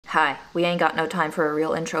Hi, we ain't got no time for a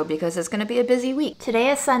real intro because it's gonna be a busy week.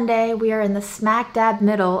 Today is Sunday, we are in the smack dab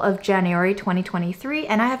middle of January 2023,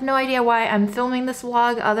 and I have no idea why I'm filming this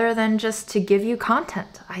vlog other than just to give you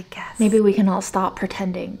content, I guess. Maybe we can all stop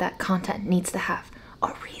pretending that content needs to have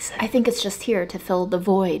a reason. I think it's just here to fill the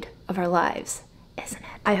void of our lives, isn't it?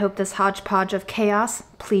 I hope this hodgepodge of chaos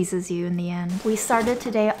pleases you in the end. We started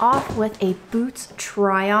today off with a Boots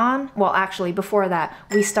try-on. Well, actually, before that,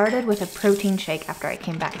 we started with a protein shake after I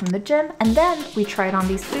came back from the gym, and then we tried on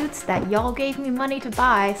these boots that y'all gave me money to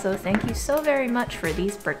buy, so thank you so very much for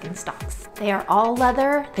these Birkenstocks. They are all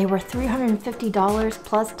leather. They were $350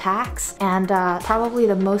 plus tax, and probably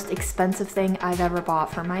the most expensive thing I've ever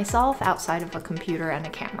bought for myself outside of a computer and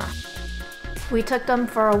a camera. We took them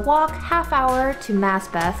for a walk, half hour, to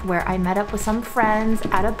Masbeth, where I met up with some friends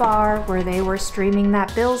at a bar where they were streaming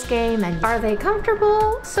that Bills game. And are they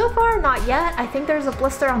comfortable? So far, not yet. I think there's a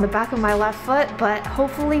blister on the back of my left foot, but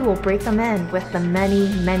hopefully we'll break them in with the many,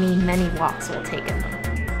 many, many walks we'll take in them.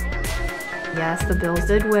 Yes, the Bills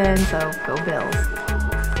did win, so go Bills.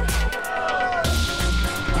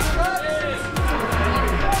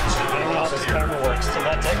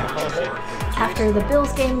 After the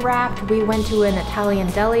Bills game wrapped, we went to an Italian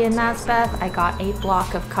deli in Masbeth. I got a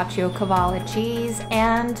block of caciocavallo cheese,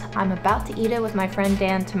 and I'm about to eat it with my friend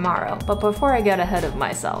Dan tomorrow. But before I get ahead of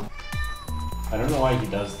myself. I don't know why he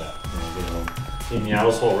does that. In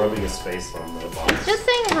Meow's whole rubbing his face on the box. Just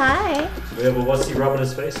saying hi. Yeah, but what's he rubbing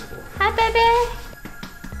his face for? Hi, baby.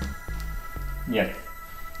 Yeah,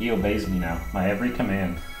 he obeys me now. My every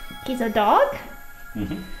command. He's a dog?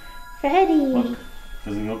 Mm-hmm. Freddy. Look.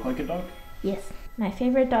 Does he look like a dog? Yes, my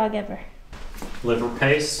favorite dog ever. Liver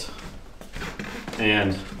paste.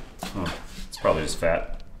 And, oh, it's probably just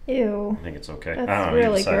fat. Ew. I think it's okay. That's I don't know,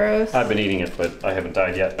 really gross. I've been eating it, but I haven't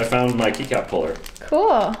died yet. I found my keycap puller.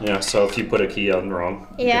 Cool. Yeah, so if you put a key on wrong,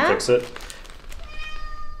 you can fix it.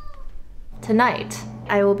 Tonight,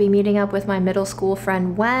 I will be meeting up with my middle school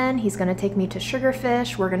friend Wen. He's gonna take me to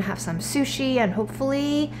SUGARFISH. We're gonna have some sushi, and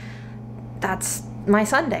hopefully that's my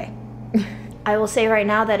Sunday. I will say right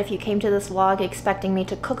now that if you came to this vlog expecting me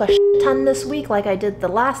to cook a ton this week like I did the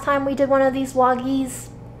last time we did one of these vloggies,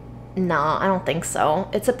 nah, I don't think so.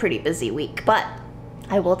 It's a pretty busy week, but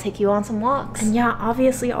I will take you on some walks. And yeah,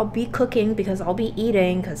 obviously I'll be cooking because I'll be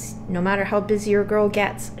eating, because no matter how busy your girl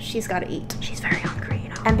gets, she's gotta eat. She's very hungry, you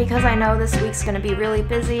know. And because I know this week's gonna be really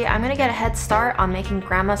busy, I'm gonna get a head start on making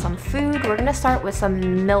grandma some food. We're gonna start with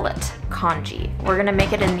some millet congee. We're gonna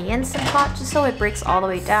make it in the Instant Pot just so it breaks all the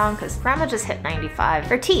way down, because grandma just hit 95.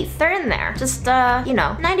 Her teeth, they're in there. Just, you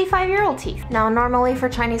know, 95-year-old teeth. Now, normally for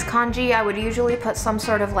Chinese congee, I would usually put some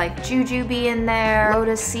sort of like jujube in there,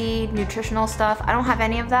 lotus seed, nutritional stuff. I don't have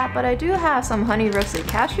any of that, but I do have some honey roasted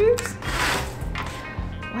cashews.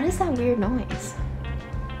 What is that weird noise?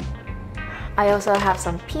 I also have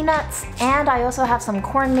some peanuts, and I also have some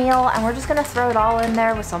cornmeal, and we're just gonna throw it all in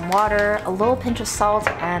there with some water, a little pinch of salt,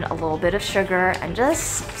 and a little bit of sugar, and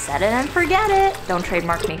just set it and forget it. Don't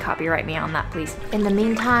trademark me, copyright me on that, please. In the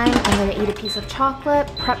meantime, I'm gonna eat a piece of chocolate,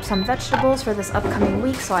 prep some vegetables for this upcoming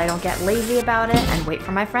week so I don't get lazy about it, and wait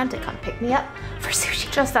for my friend to come pick me up for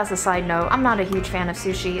sushi. Just as a side note, I'm not a huge fan of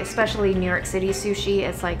sushi, especially New York City sushi.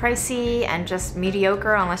 It's like pricey and just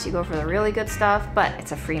mediocre unless you go for the really good stuff, but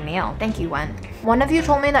it's a free meal. Thank you, Wen. One of you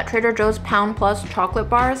told me that Trader Joe's Pound Plus chocolate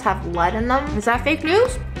bars have lead in them. Is that fake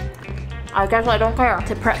news? I guess I don't care.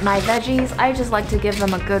 To prep my veggies, I just like to give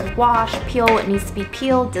them a good wash, peel what needs to be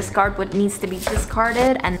peeled, discard what needs to be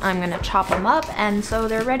discarded, and I'm gonna chop them up, and so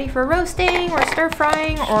they're ready for roasting or stir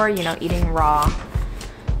frying or, you know, eating raw.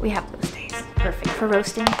 We have those days. Perfect for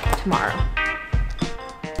roasting tomorrow.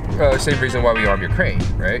 Same reason why we arm Ukraine,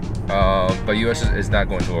 right? But U.S. is not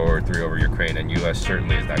going to World War III over Ukraine, and U.S.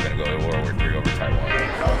 certainly is not going to go to World War III over Taiwan.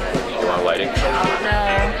 You want lighting?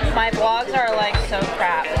 No, my vlogs are like so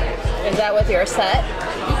crap. Is that with your set?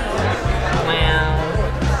 Wow.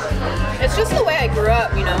 It's just the way I grew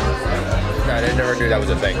up, you know? No, I never knew that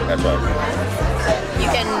was a thing, that's why. You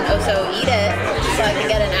can also eat it, so I can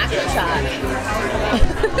get an acid shot.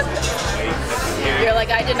 You're like,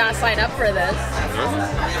 I did not sign up for this.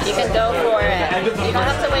 You can go for it. You don't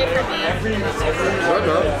have to wait for me.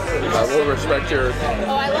 No, I will respect your...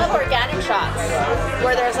 Oh, I love organic shots,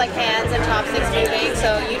 where there's like hands and chopsticks moving,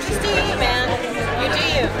 so you just do you, man. You do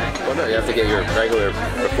you. Well, no, you have to get your regular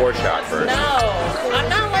before shot first. No, I'm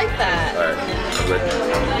not like that. Alright, I'm good.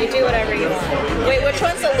 You do whatever you want. Wait, which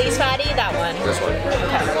one's the least fatty? That one? This one.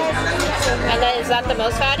 Okay. And then is that the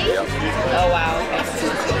most fatty? Yep. Oh, wow, okay.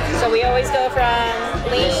 So we always go from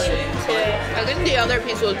lean to... I think the other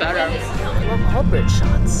piece was better. I love all bridge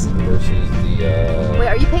shots. Versus the, Wait,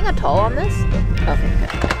 are you paying a toll on this? Okay,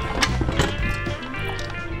 good.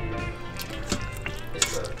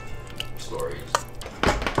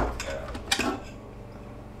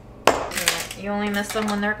 only miss them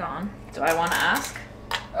when they're gone. Do I want to ask?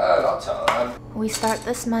 I'll tell them. We start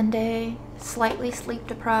this Monday, slightly sleep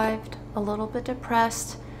deprived, a little bit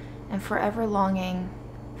depressed, and forever longing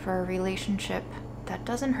for a relationship that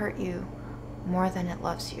doesn't hurt you more than it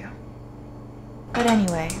loves you. But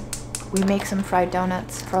anyway, we make some fried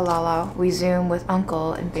donuts for Lala. We Zoom with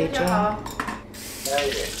Uncle in Beijing.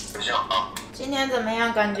 今天怎么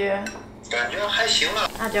样感觉？感觉还行了。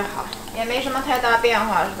那就好，也没什么太大变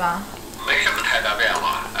化是吧？没什么太大变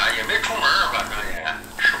化啊，也没出门，反正也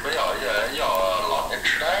是不是要老年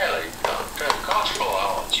痴呆了已经。这刚说完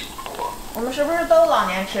我记不住了。我们是不是都老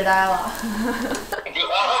年痴呆了？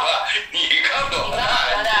你看懂了？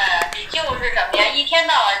就是整天一天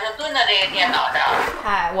到晚就蹲在这个电脑上。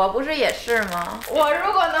嗨，我不是也是吗？我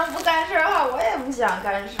如果能不干事的话，我也不想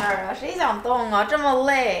干事啊，谁想动啊？这么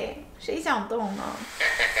累，谁想动啊？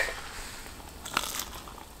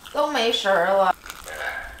都没神儿了。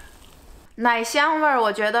奶香味儿，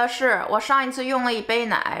我觉得是我上一次用了一杯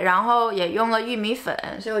奶，然后也用了玉米粉，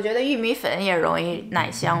所以我觉得玉米粉也容易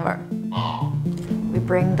奶香味儿。We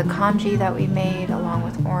bring the congee that we made along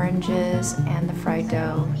with oranges and the fried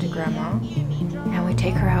dough to Grandma, and we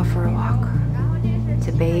take her out for a walk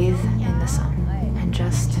to bathe in the sun and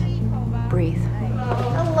just breathe.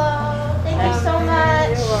 Hello, thank you so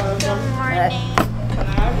much. Good morning.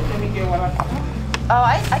 Oh,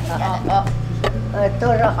 I can get it.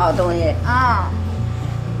 都是好东西。啊，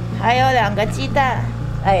还有2个鸡蛋，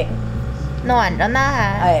哎，暖着呢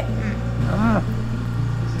还。哎，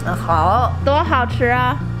好，多好吃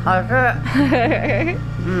啊！好吃。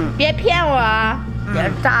别骗我啊！这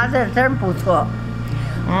炸的真不错。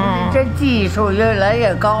这技术越来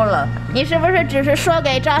越高了。你是不是只是说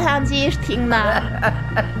给照相机听的？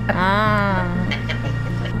啊，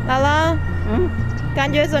姥姥，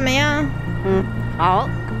感觉怎么样？好。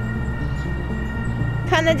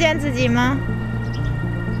看得见自己吗？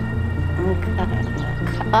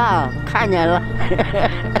看见了。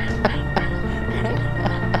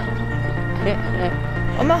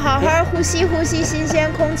我们好好呼吸呼吸新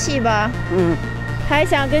鲜空气吧。还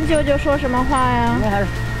想跟舅舅说什么话呀？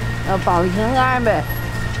保平安呗。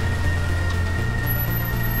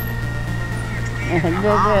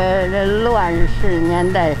这乱世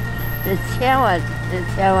年代，这千万，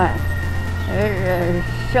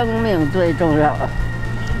生命最重要。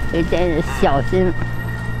这件小心。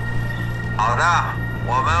好的，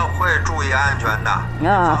我们会注意安全的，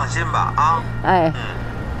放心吧啊。哎。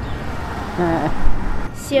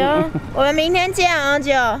行，我们明天见啊，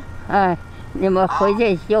舅。哎，你们回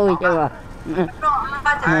去休息吧。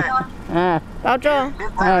保重。别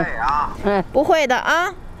太累啊。不会的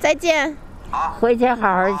啊，再见。好，回去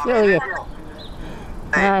好好休息。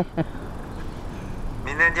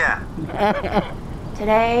明天见。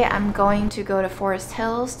Today I'm going to go to Forest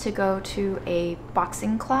Hills to go to a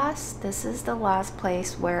boxing class. This is the last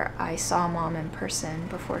place where I saw Mom in person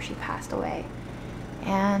before she passed away.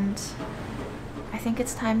 And I think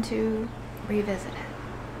it's time to revisit it.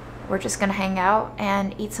 We're just gonna hang out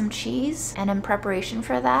and eat some cheese, and in preparation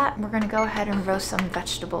for that, we're gonna go ahead and roast some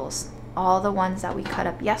vegetables. All the ones that we cut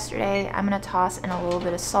up yesterday, I'm gonna toss in a little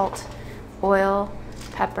bit of salt, oil,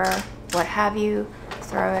 pepper, what have you,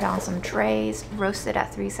 throw it on some trays, roast it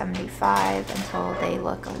at 375 until they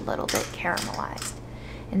look a little bit caramelized.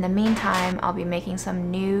 In the meantime, I'll be making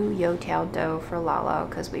some new YOUTIAO dough for Lalo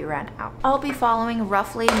because we ran out. I'll be following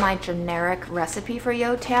roughly my generic recipe for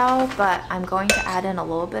YOUTIAO, but I'm going to add in a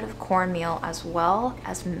little bit of cornmeal as well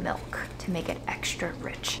as milk to make it extra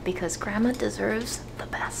rich because Grandma deserves the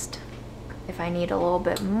best. If I need a little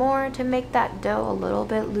bit more to make that dough a little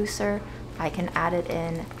bit looser, I can add it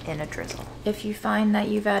in a drizzle. If you find that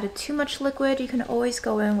you've added too much liquid, you can always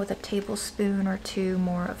go in with a tablespoon or 2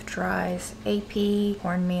 more of dries AP,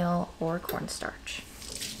 cornmeal, or cornstarch.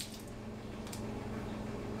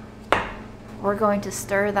 We're going to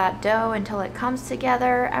stir that dough until it comes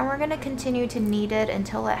together, and we're going to continue to knead it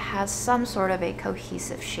until it has some sort of a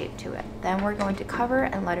cohesive shape to it. Then we're going to cover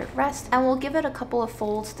and let it rest, and we'll give it a couple of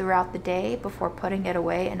folds throughout the day before putting it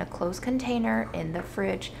away in a closed container in the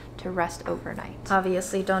fridge to rest overnight.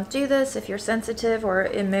 Obviously don't do this if you're sensitive or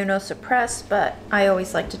immunosuppressed, but I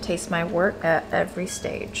always like to taste my work at every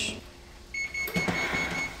stage.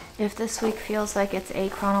 If this week feels like it's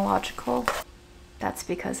achronological, that's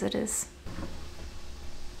because it is.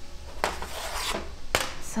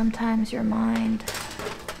 Sometimes your mind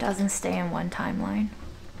doesn't stay in one timeline.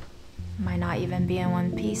 Might not even be in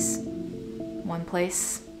one piece, one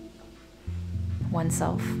place,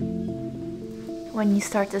 oneself. When you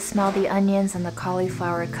start to smell the onions and the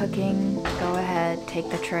cauliflower cooking, go ahead, take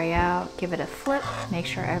the tray out, give it a flip, make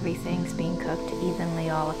sure everything's being cooked evenly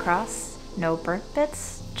all across, No burnt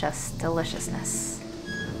bits, just deliciousness.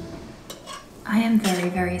 I am very,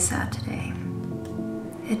 very sad today.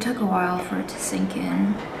 It took a while for it to sink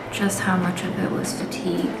in just how much of it was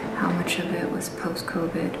fatigue, how much of it was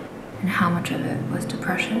post-COVID, and how much of it was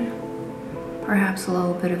depression. Perhaps a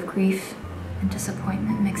little bit of grief and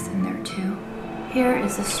disappointment mixed in there too. Here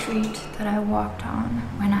is the street that I walked on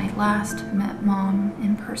when I last met Mom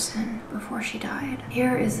in person before she died.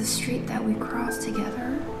 Here is the street that we crossed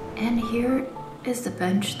together, and here is the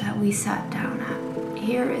bench that we sat down at.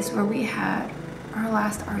 Here is where we had our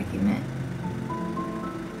last argument.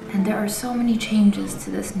 And there are so many changes to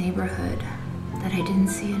this neighborhood that I didn't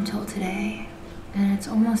see until today. And it's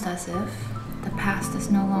almost as if the past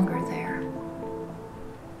is no longer there.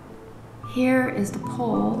 Here is the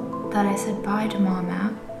pole that I said bye to Mom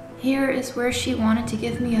at. Here is where she wanted to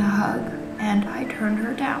give me a hug and I turned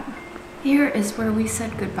her down. Here is where we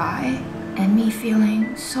said goodbye and me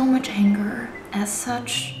feeling so much anger at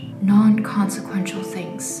such non-consequential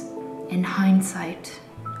things. In hindsight,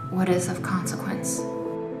 what is of consequence?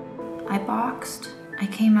 I boxed, I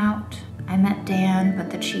came out, I met Dan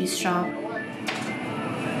at the cheese shop.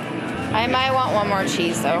 I might want one more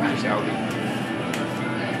cheese though.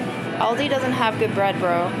 Aldi doesn't have good bread,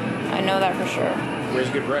 bro. I know that for sure. Where's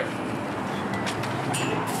good bread?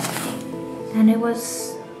 And it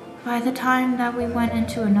was by the time that we went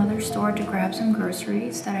into another store to grab some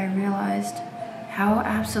groceries that I realized how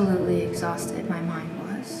absolutely exhausted my mind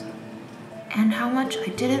was. And how much I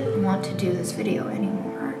didn't want to do this video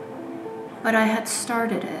anymore. But I had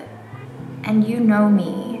started it. And you know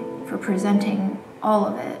me for presenting all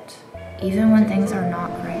of it, even when things are not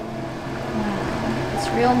great. Wow, it's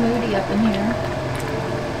real moody up in here.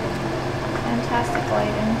 Fantastic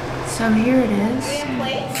lighting. So here it is. Do we have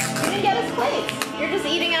plates? You didn't get us plates. You're just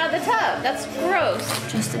eating out of the tub. That's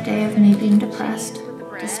gross. Just a day of me being depressed,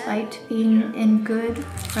 despite being in good,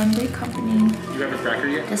 friendly company. You have a cracker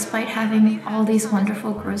yet? Despite having all these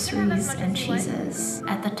wonderful groceries and cheeses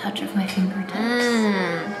at the touch of my fingertips.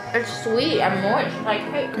 It's sweet and moist, like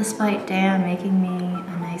cake. Despite Dan making me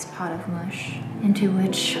a nice pot of mush, into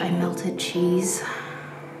which I melted cheese,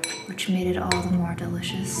 which made it all the more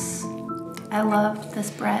delicious. I loved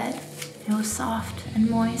this bread. It was soft and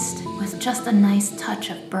moist, with just a nice touch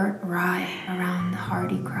of burnt rye around the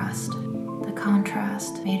hearty crust. The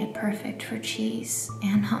contrast made it perfect for cheese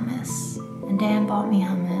and hummus. And Dan bought me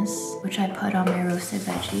hummus, which I put on my roasted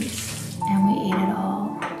veggies. And we ate it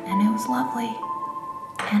all, and it was lovely.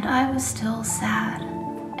 And I was still sad.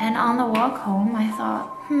 And on the walk home, I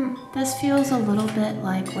thought, this feels a little bit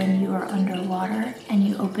like when you are underwater and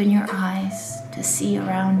you open your eyes to see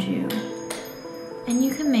around you. And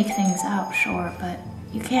you can make things out, sure, but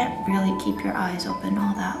you can't really keep your eyes open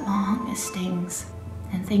all that long. It stings.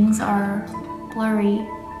 And things are blurry,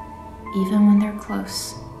 even when they're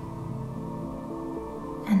close.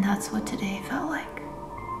 And that's what today felt like.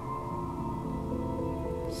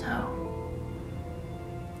 So,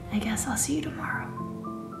 I guess I'll see you tomorrow.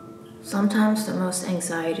 Sometimes the most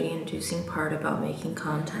anxiety-inducing part about making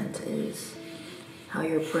content is how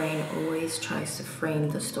your brain always tries to frame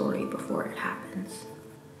the story before it happens.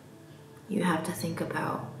 You have to think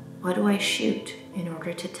about, what do I shoot in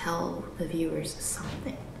order to tell the viewers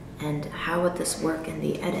something? And how would this work in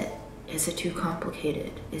the edit? Is it too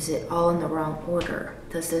complicated? Is it all in the wrong order?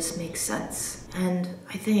 Does this make sense? And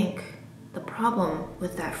I think the problem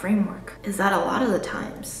with that framework is that a lot of the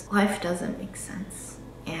times, life doesn't make sense.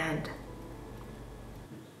 And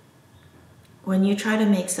when you try to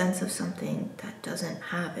make sense of something that doesn't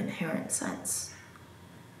have inherent sense,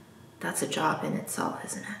 that's a job in itself,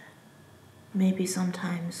 isn't it? Maybe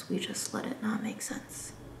sometimes we just let it not make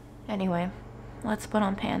sense. Anyway, let's put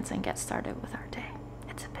on pants and get started with our day.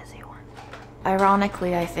 It's a busy one.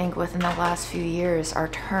 Ironically, I think within the last few years, our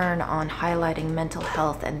turn on highlighting mental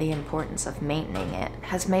health and the importance of maintaining it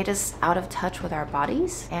has made us out of touch with our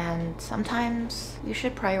bodies. And sometimes you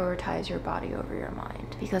should prioritize your body over your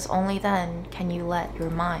mind, because only then can you let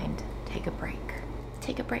your mind take a break.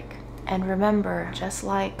 Take a break. And remember, just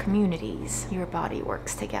like communities, your body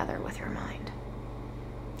works together with your mind.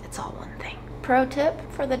 It's all one thing. Pro tip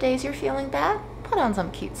for the days you're feeling bad, put on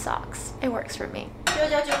some cute socks. It works for me. 舅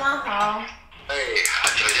舅舅妈好。哎，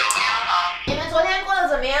舅舅好。你们昨天过得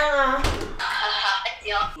怎么样啊？还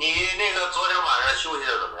行。你那个昨天晚上休息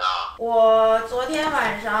的怎么样？我昨天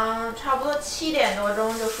晚上差不多7点多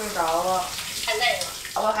钟就睡着了。太累了。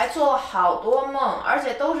我还做了好多梦，而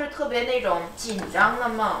且都是特别那种紧张的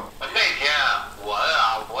梦。那天我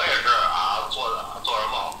也是做着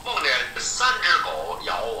梦，梦见3只狗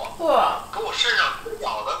咬我，给我身上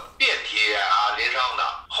咬的遍体鳞伤的。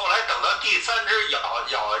后来等到第3只咬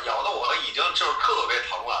的我已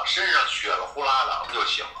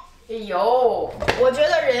我觉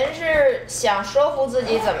得人是想说服自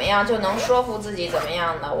己怎么样就能说服自己怎么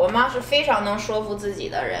样的。我妈是非常能说服自己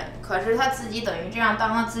的人，可是她自己等于这样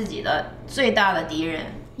当了自己的最大的敌人。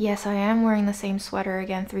Yes, I am wearing the same sweater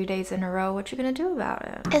again 3 days in a row. What you gonna do about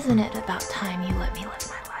it? Isn't it about time you let me live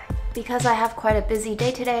my life? Because I have quite a busy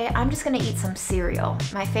day today, I'm just gonna eat some cereal.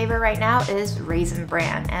 My favorite right now is Raisin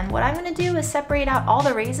Bran, and what I'm gonna do is separate out all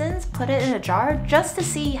the raisins, put it in a jar, just to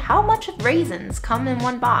see how much raisins come in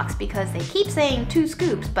one box, because they keep saying 2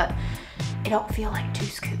 scoops, but it don't feel like 2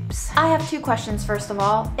 scoops. I have 2 questions first of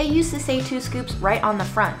all. It used to say 2 scoops right on the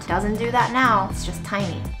front. Doesn't do that now, it's just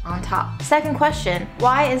tiny on top. Second question,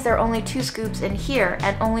 why is there only 2 scoops in here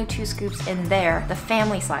and only 2 scoops in there, the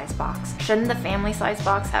family size box? Shouldn't the family size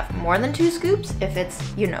box have more than 2 scoops if it's,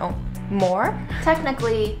 you know, more?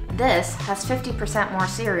 Technically, this has 50% more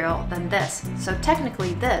cereal than this. So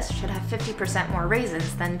technically this should have 50% more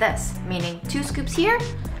raisins than this, meaning 2 scoops here,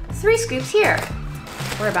 3 scoops here.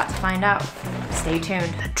 We're about to find out. Stay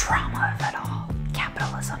tuned. The drama of it all.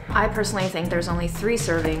 Capitalism. I personally think there's only 3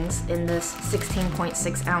 servings in this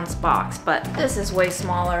 16.6 ounce box, but this is way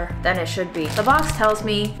smaller than it should be. The box tells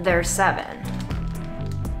me there's 7.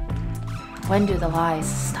 When do the lies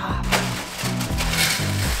stop?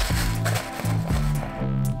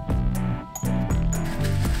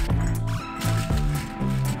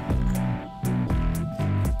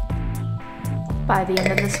 By the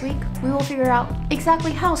end of this week, we will figure out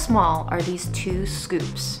exactly how small are these 2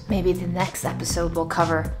 scoops. Maybe the next episode will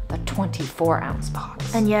cover the 24 ounce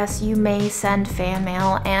box. And yes, you may send fan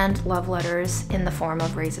mail and love letters in the form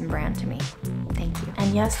of Raisin Bran to me. Thank you.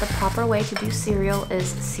 And yes, the proper way to do cereal is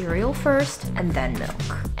cereal first and then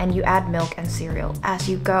milk. And you add milk and cereal as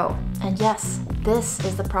you go. And yes, this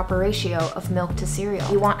is the proper ratio of milk to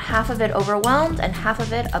cereal. You want half of it overwhelmed and half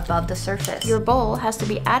of it above the surface. Your bowl has to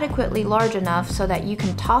be adequately large enough so that you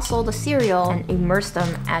can tousle the cereal and immerse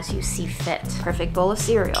them as you see fit. Perfect bowl of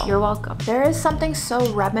cereal. You're welcome. There is something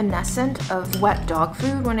so reminiscent of wet dog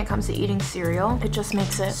food when it comes to eating cereal. It just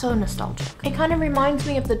makes it so nostalgic. It kind of reminds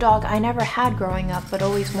me of the dog I never had growing up but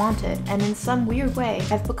always wanted, and in some weird way,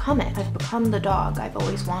 I've become it. I've become the dog I've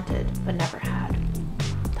always wanted but never had.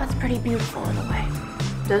 That's pretty beautiful in a way.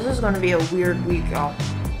 This is gonna be a weird week, y'all.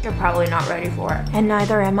 You're probably not ready for it. And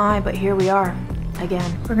neither am I, but here we are.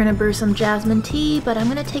 Again. We're gonna brew some jasmine tea, but I'm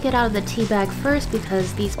gonna take it out of the tea bag first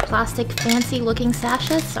because these plastic fancy looking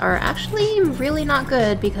sachets are actually really not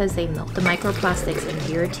good because they melt the microplastics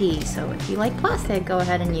into your tea. So if you like plastic, go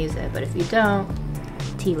ahead and use it. But if you don't,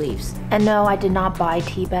 tea leaves. And no, I did not buy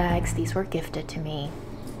tea bags. These were gifted to me.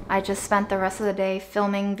 I just spent the rest of the day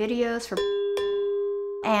filming videos for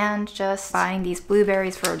and just buying these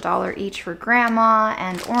blueberries for $1 each for grandma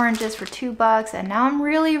and oranges for $2, and now I'm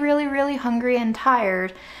really hungry and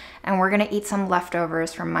tired, and we're gonna eat some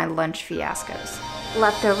leftovers from my lunch fiascos.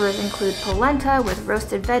 Leftovers include polenta with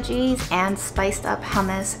roasted veggies and spiced up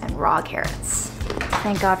hummus and raw carrots.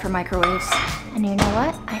 Thank God for microwaves. And you know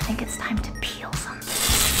what? I think it's time to peel some.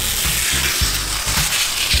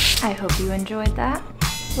 I hope you enjoyed that.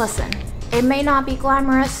 Listen, it may not be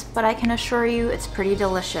glamorous, but I can assure you it's pretty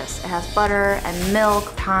delicious. It has butter and milk,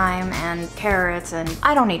 thyme and carrots, and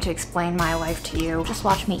I don't need to explain my life to you. Just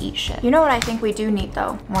watch me eat shit. You know what I think we do need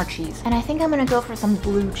though? More cheese. And I think I'm gonna go for some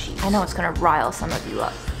blue cheese. I know it's gonna rile some of you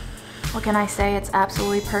up. What can I say? It's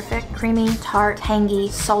absolutely perfect. Creamy, tart, tangy,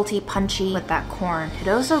 salty, punchy with that corn. It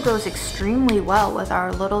also goes extremely well with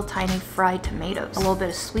our little tiny fried tomatoes. A little bit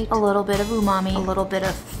of sweet, a little bit of umami, a little bit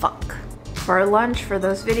of funk. For lunch, for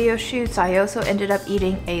those video shoots, I also ended up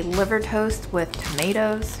eating a liver toast with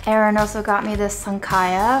tomatoes. Aaron also got me this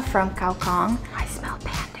sankaya from Kaokong. I smell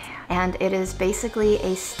pandan. And it is basically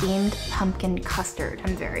a steamed pumpkin custard.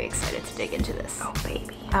 I'm very excited to dig into this. Oh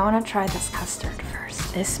baby. I want to try this custard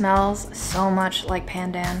first. It smells so much like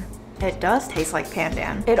pandan. It does taste like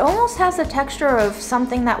pandan. It almost has the texture of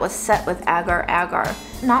something that was set with agar-agar.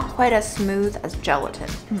 Not quite as smooth as gelatin.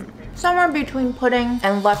 Somewhere between pudding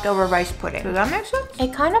and leftover rice pudding. Does that make sense?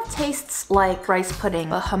 It kind of tastes like rice pudding,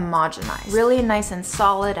 but homogenized. Really nice and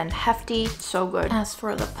solid and hefty. So good. As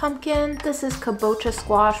for the pumpkin, this is kabocha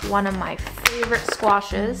squash, one of my favorite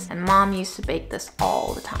squashes. And mom used to bake this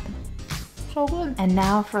all the time. So good. And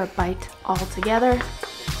now for a bite all together.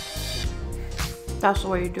 That's the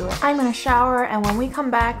way you do it. I'm gonna shower, and when we come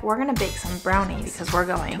back, we're gonna bake some brownies because we're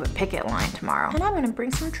going to a picket line tomorrow. And I'm gonna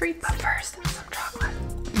bring some treats. But first, some chocolate.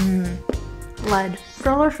 Lead.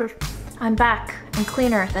 Delicious. I'm back and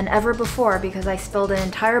cleaner than ever before because I spilled an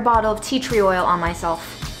entire bottle of tea tree oil on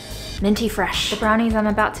myself. Minty fresh. The brownies I'm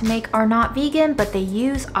about to make are not vegan, but they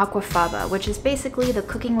use AQUAFABA, which is basically the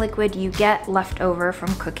cooking liquid you get left over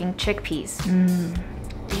from cooking chickpeas.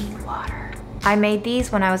 Bean water. I made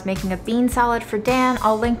these when I was making a bean salad for Dan.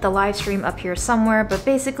 I'll link the live stream up here somewhere, but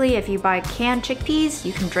basically if you buy canned chickpeas,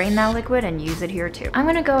 you can drain that liquid and use it here too. I'm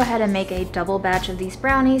gonna go ahead and make a double batch of these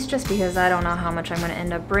brownies just because I don't know how much I'm gonna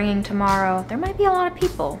end up bringing tomorrow. There might be a lot of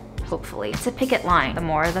people. Hopefully. It's a picket line. The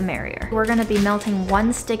more the merrier. We're gonna be melting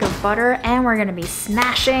 1 stick of butter and we're gonna be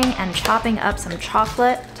smashing and chopping up some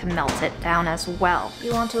chocolate to melt it down as well.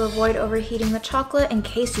 You want to avoid overheating the chocolate in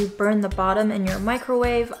case you burn the bottom in your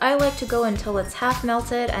microwave. I like to go until it's half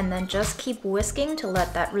melted and then just keep whisking to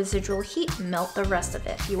let that residual heat melt the rest of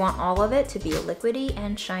it. You want all of it to be liquidy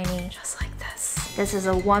and shiny, just like this. This is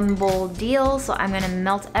a 1 bowl deal, so I'm gonna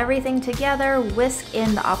melt everything together, whisk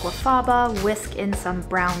in the aquafaba, whisk in some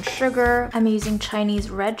brown sugar. I'm using Chinese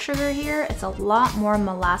red sugar here. It's a lot more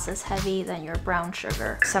molasses heavy than your brown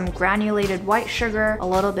sugar. Some granulated white sugar, a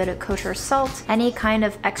little bit of kosher salt, any kind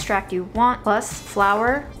of extract you want, plus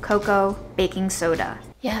flour, cocoa, baking soda.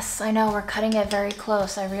 Yes, I know, we're cutting it very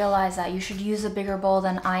close. I realize that you should use a bigger bowl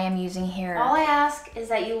than I am using here. All I ask is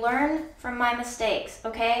that you learn from my mistakes,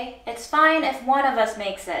 okay? It's fine if one of us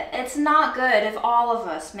makes it. It's not good if all of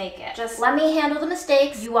us make it. Just let me handle the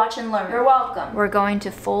mistakes, you watch and learn. You're welcome. We're going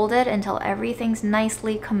to fold it until everything's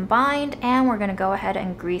nicely combined, and we're gonna go ahead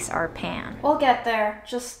and grease our pan. We'll get there,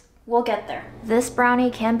 we'll get there. This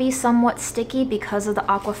brownie can be somewhat sticky because of the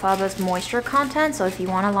aquafaba's moisture content, so if you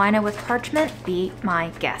want to line it with parchment, be my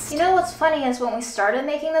guest. You know what's funny is when we started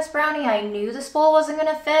making this brownie, I knew this bowl wasn't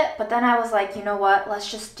gonna fit, but then I was like, you know what, let's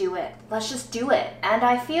just do it. Let's just do it. And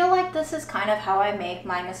I feel like this is kind of how I make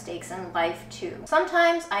my mistakes in life too.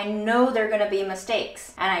 Sometimes I know they're gonna be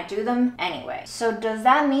mistakes, and I do them anyway. So does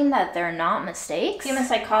that mean that they're not mistakes? Human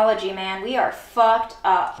psychology, man, we are fucked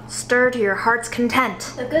up. Stir to your heart's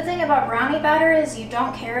content. The good thing about brownie batter is you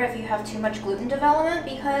don't care if you have too much gluten development,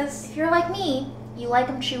 because if you're like me, you like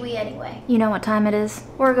them chewy anyway. You know what time it is?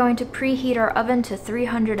 We're going to preheat our oven to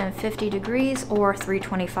 350 degrees or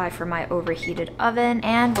 325 for my overheated oven,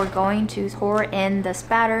 and we're going to pour in this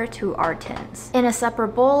batter to our tins. In a separate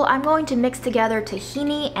bowl, I'm going to mix together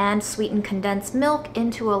tahini and sweetened condensed milk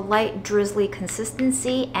into a light drizzly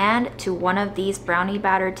consistency, and to one of these brownie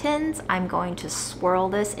batter tins, I'm going to swirl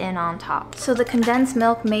this in on top. So the condensed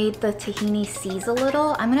milk made the tahini seize a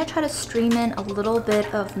little. I'm gonna try to stream in a little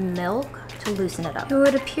bit of milk to loosen it up. It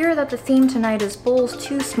would appear that the theme tonight is bowls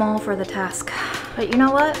too small for the task. But you know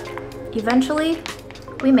what? Eventually,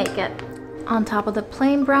 we make it. On top of the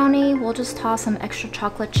plain brownie, we'll just toss some extra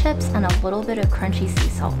chocolate chips and a little bit of crunchy sea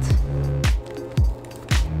salt.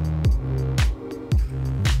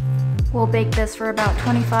 We'll bake this for about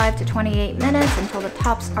 25 to 28 minutes until the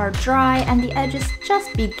tops are dry and the edges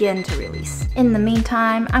just begin to release. In the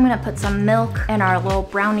meantime, I'm gonna put some milk in our little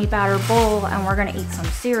brownie batter bowl, and we're gonna eat some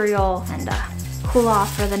cereal and cool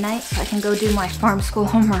off for the night so I can go do my farm school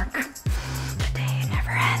homework. The day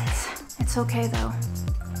never ends. It's okay though.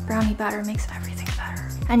 Brownie batter makes everything better.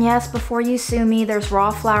 And yes, before you sue me, there's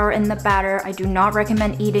raw flour in the batter. I do not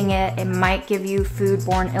recommend eating it. It might give you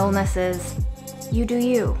foodborne illnesses. You do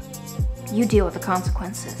you. You deal with the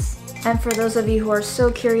consequences. And for those of you who are so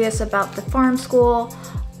curious about the farm school,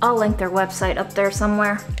 I'll link their website up there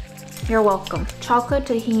somewhere. You're welcome. Chocolate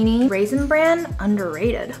tahini raisin bran,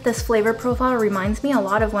 underrated. This flavor profile reminds me a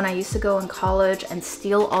lot of when I used to go in college and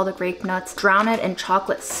steal all the grape nuts, drown it in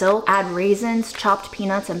chocolate silk, add raisins, chopped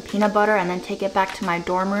peanuts, and peanut butter, and then take it back to my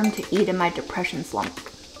dorm room to eat in my depression slump.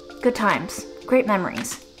 Good times. Great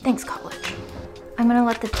memories. Thanks, college. I'm gonna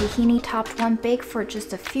let the tahini topped one bake for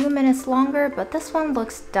just a few minutes longer, but this one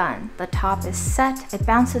looks done. The top is set, it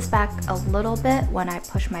bounces back a little bit when I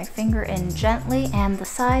push my finger in gently, and the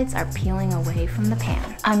sides are peeling away from the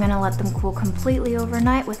pan. I'm gonna let them cool completely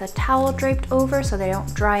overnight with a towel draped over so they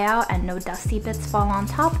don't dry out and no dusty bits fall on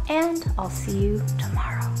top, and I'll see you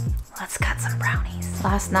tomorrow. Let's cut some brownies.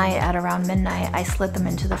 Last night at around midnight, I slid them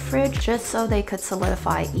into the fridge just so they could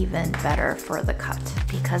solidify even better for the cut.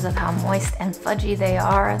 Because of how moist and fudgy they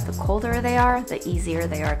are, the colder they are, the easier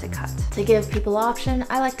they are to cut. To give people option,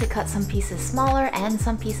 I like to cut some pieces smaller and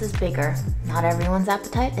some pieces bigger. Not everyone's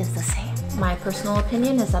appetite is the same. My personal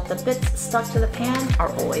opinion is that the bits stuck to the pan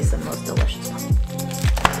are always the most delicious one.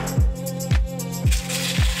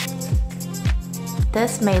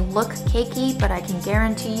 This may look cakey, but I can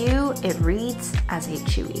guarantee you it reads as a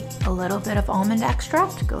chewy. A little bit of almond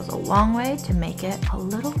extract goes a long way to make it a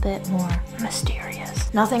little bit more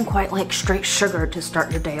mysterious. Nothing quite like straight sugar to start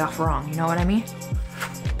your day off wrong, you know what I mean?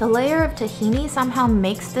 The layer of tahini somehow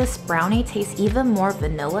makes this brownie taste even more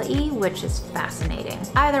vanilla-y, which is fascinating.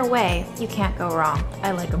 Either way, you can't go wrong. I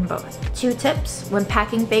like them both. 2 tips. When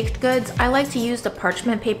packing baked goods, I like to use the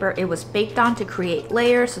parchment paper it was baked on to create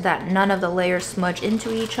layers so that none of the layers smudge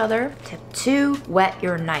into each other. Tip 2, wet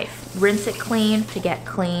your knife. Rinse it clean to get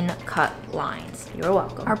clean cut lines. You're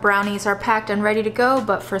welcome. Our brownies are packed and ready to go,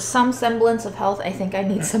 but for some semblance of health, I think I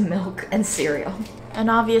need some milk and cereal. And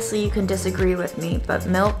obviously you can disagree with me, but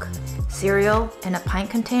milk, cereal, in a pint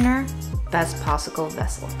container, best possible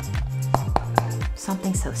vessel.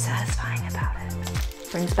 Something so satisfying about it.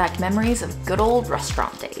 Brings back memories of good old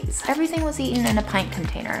restaurant days. Everything was eaten in a pint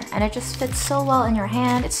container, and it just fits so well in your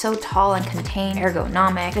hand. It's so tall and contained,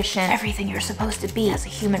 ergonomic, efficient, everything you're supposed to be as a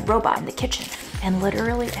human robot in the kitchen, and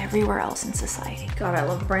literally everywhere else in society. God, I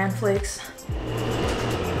love bran flakes.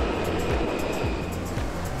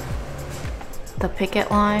 The picket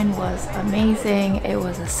line was amazing. It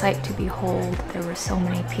was a sight to behold. There were so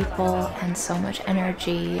many people and so much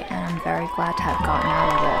energy, and I'm very glad to have gotten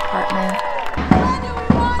out of the apartment.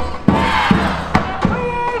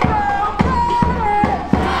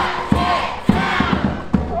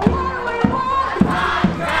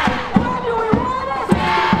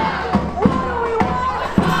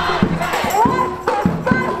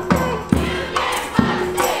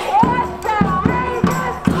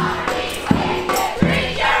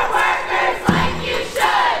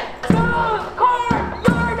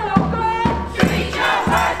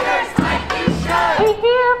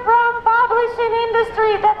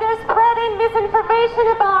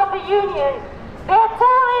 About the union. They're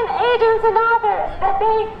telling agents and others that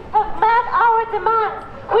they have met our demands,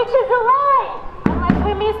 which is a lie, unless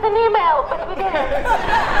we missed an email, but we didn't.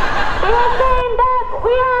 They are saying that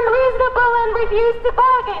we are unreasonable and refuse to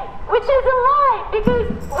bargain, which is a lie, because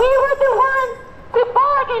we were the ones to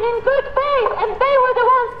bargain in good faith, and they were the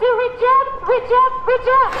ones to reject.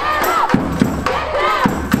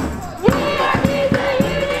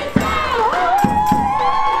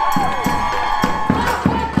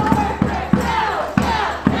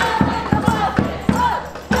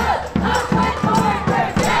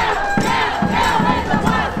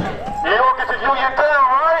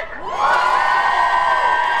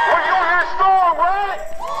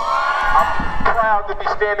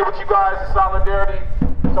 Standing with you guys in solidarity.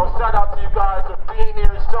 So shout out to you guys for being here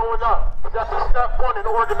and showing up. Because that's a step 1 in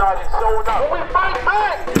organizing, showing up. When we fight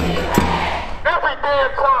back, every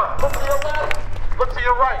damn time. Look to your left, look to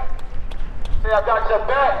your right. Say, I got your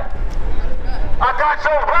back. I got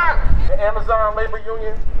your back. The Amazon Labor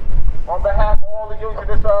Union, on behalf of all the unions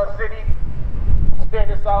in this city, we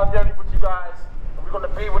stand in solidarity with you guys. And we're going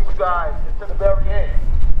to be with you guys until the very end.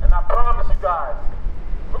 And I promise you guys,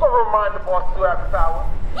 we're going to remind the bosses who have the power.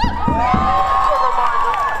 We're going to remind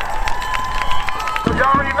them. But you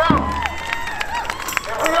already know.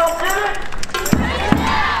 If we don't get it,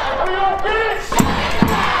 if we don't get it,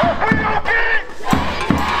 if we don't get it,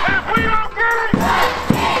 if we don't get it.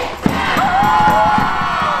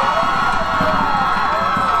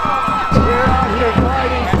 We're out here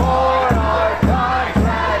fighting for our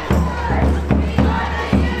contract.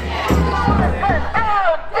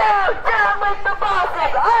 Down with the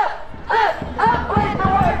bosses. Up with the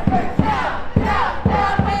workers.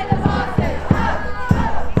 Down with the bosses.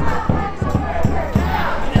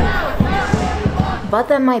 But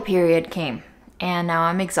then my period came, and now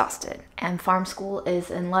I'm exhausted. And farm school is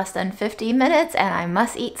in less than 50 minutes, and I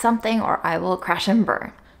must eat something or I will crash and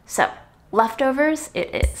burn. So, leftovers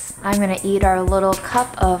it is. I'm gonna eat our little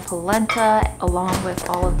cup of polenta along with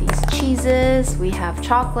all of these cheeses. We have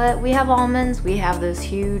chocolate, we have almonds, we have this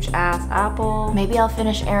huge ass apple. Maybe I'll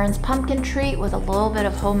finish Aaron's pumpkin treat with a little bit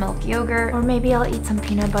of whole milk yogurt, or maybe I'll eat some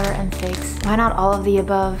peanut butter and figs. Why not all of the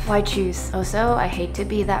above? Why choose? Also, I hate to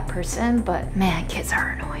be that person, but man, kids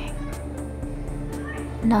are annoying.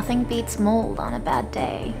 Nothing beats mold on a bad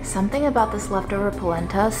day. Something about this leftover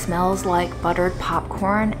polenta smells like buttered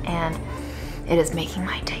popcorn, and it is making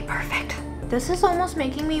my day perfect. This is almost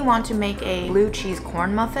making me want to make a blue cheese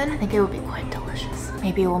corn muffin. I think it would be quite delicious.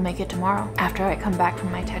 Maybe we'll make it tomorrow after I come back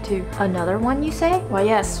from my tattoo. Another one, you say? Why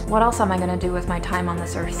yes, what else am I gonna do with my time on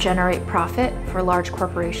this earth? Generate profit for large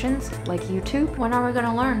corporations like YouTube? When are we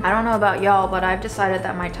gonna learn? I don't know about y'all, but I've decided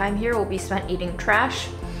that my time here will be spent eating trash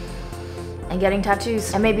and getting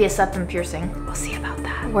tattoos, and maybe a septum piercing. We'll see about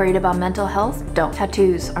that. Worried about mental health? Don't.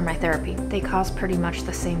 Tattoos are my therapy. They cause pretty much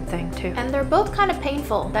the same thing too. And they're both kind of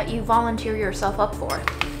painful that you volunteer yourself up for.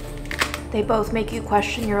 They both make you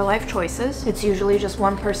question your life choices. It's usually just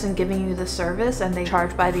one person giving you the service and they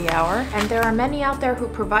charge by the hour. And there are many out there who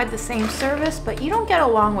provide the same service, but you don't get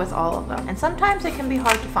along with all of them. And sometimes it can be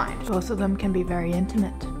hard to find. Both of them can be very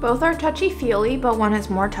intimate. Both are touchy-feely, but one is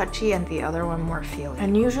more touchy and the other one more feely.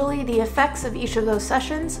 And usually the effects of each of those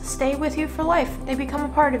sessions stay with you for life. They become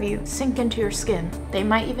a part of you, sink into your skin. They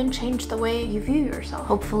might even change the way you view yourself.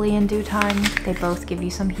 Hopefully in due time, they both give you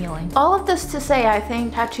some healing. All of this to say, I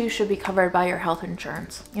think tattoos should be covered by your health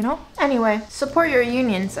insurance, you know? Anyway, support your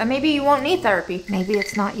unions, and maybe you won't need therapy. Maybe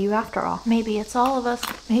it's not you after all. Maybe it's all of us.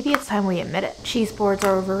 Maybe it's time we admit it. Cheese boards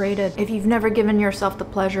are overrated. If you've never given yourself the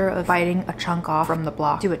pleasure of biting a chunk off from the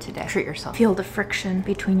block, do it today. Treat yourself. Feel the friction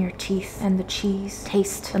between your teeth and the cheese.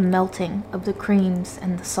 Taste the melting of the creams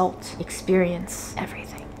and the salt. Experience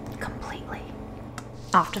everything completely.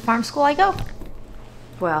 Off to farm school I go.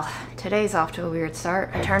 Well, today's off to a weird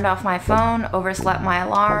start. I turned off my phone, overslept my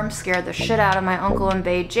alarm, scared the shit out of my uncle in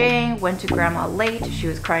Beijing, went to grandma late. She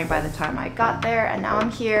was crying by the time I got there, and now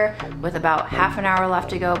I'm here with about half an hour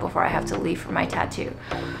left to go before I have to leave for my tattoo.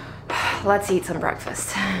 Let's eat some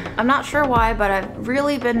breakfast. I'm not sure why, but I've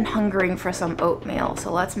really been hungering for some oatmeal,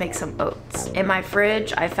 so let's make some oats. In my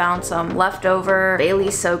fridge, I found some leftover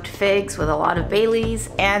Baileys soaked figs with a lot of Baileys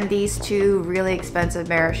and these two really expensive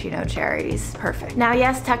maraschino cherries. Perfect. Now,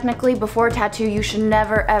 yes, technically before tattoo, you should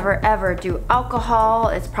never, ever, ever do alcohol.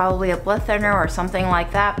 It's probably a blood thinner or something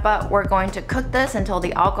like that, but we're going to cook this until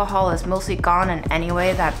the alcohol is mostly gone, and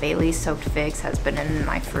anyway, that Baileys soaked figs has been in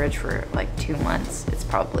my fridge for like 2 months. It's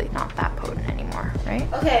probably not that potent anymore, right?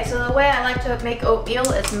 Okay, so the way I like to make oatmeal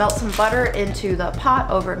is melt some butter into the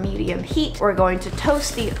pot over medium heat. We're going to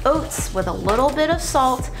toast the oats with a little bit of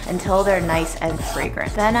salt until they're nice and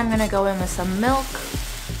fragrant. Then I'm gonna go in with some milk,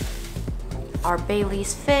 our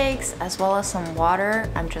Baileys figs, as well as some water.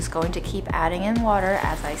 I'm just going to keep adding in water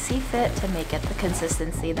as I see fit to make it the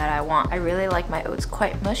consistency that I want. I really like my oats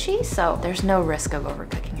quite mushy, so there's no risk of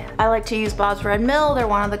overcooking it. I like to use Bob's Red Mill. They're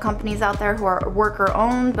one of the companies out there who are worker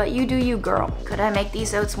owned, but you do you, girl. Could I make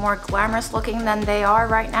these oats more glamorous looking than they are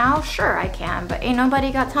right now? Sure, I can, but ain't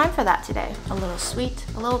nobody got time for that today. A little sweet,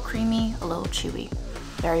 a little creamy, a little chewy.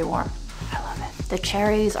 Very warm. I love it. The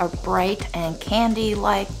cherries are bright and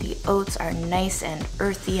candy-like. The oats are nice and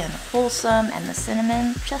earthy and wholesome, and the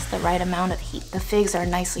cinnamon, just the right amount of heat. The figs are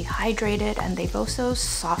nicely hydrated, and they've also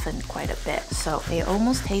softened quite a bit, so they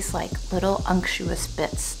almost taste like little unctuous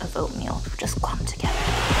bits of oatmeal just clumped together.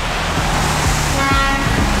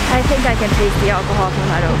 I think I can taste the alcohol from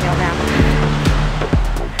that oatmeal now.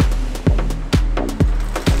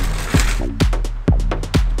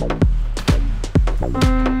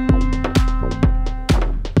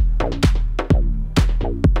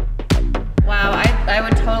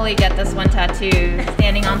 Get this one tattooed,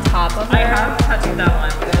 standing on top of her. I have tattooed that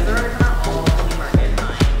one, but those are kind of all flea market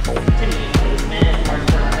finds. To me, placement,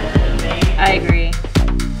 hardcore, I agree.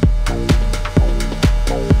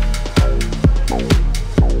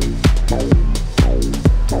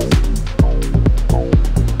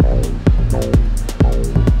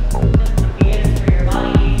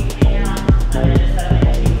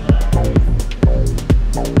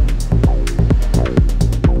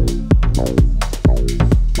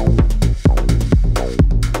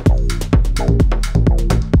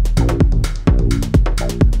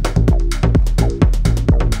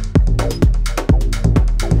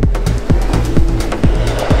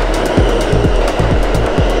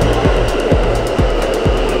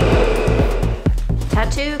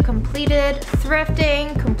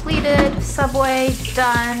 Thrifting completed, Subway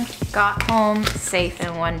done, got home safe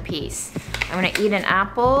in one piece. I'm gonna eat an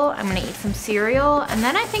apple, I'm gonna eat some cereal, and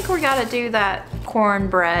then I think we gotta do that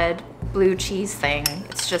cornbread blue cheese thing.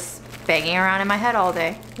 It's just banging around in my head all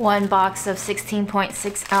day. One box of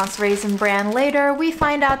 16.6 ounce Raisin Bran later, we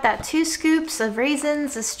find out that 2 scoops of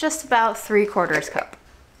raisins is just about 3/4 cup.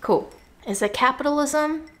 Cool. Is it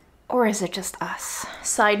capitalism? Or is it just us?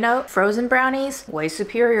 Side note, frozen brownies, way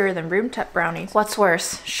superior than room temp brownies. What's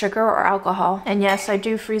worse, sugar or alcohol? And yes, I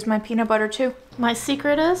do freeze my peanut butter too. My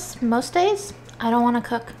secret is, most days, I don't wanna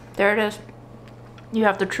cook. There it is. You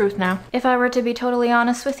have the truth now. If I were to be totally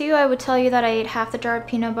honest with you, I would tell you that I ate half the jar of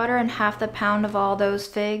peanut butter and half the pound of all those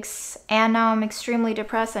figs. And now I'm extremely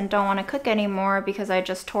depressed and don't want to cook anymore because I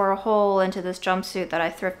just tore a hole into this jumpsuit that I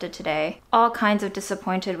thrifted today. All kinds of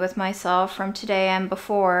disappointed with myself from today and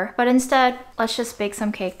before. But instead, let's just bake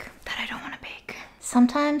some cake that I don't want to bake.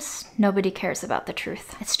 Sometimes nobody cares about the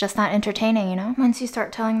truth. It's just not entertaining, you know? Once you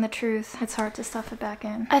start telling the truth, it's hard to stuff it back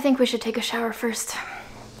in. I think we should take a shower first.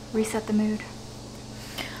 Reset the mood.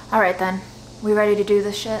 All right then, We ready to do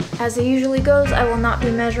this shit? As it usually goes, I will not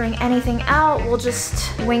be measuring anything out. We'll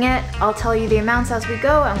just wing it. I'll tell you the amounts as we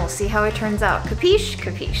go and we'll see how it turns out. Capiche?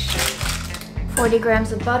 Capiche. 40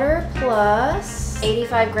 grams of butter plus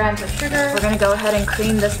 85 grams of sugar. We're gonna go ahead and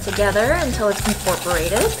cream this together until it's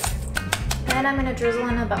incorporated. And I'm gonna drizzle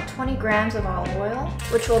in about 20 grams of olive oil,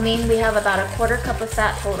 which will mean we have about a 1/4 cup of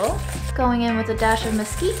fat total. Going in with a dash of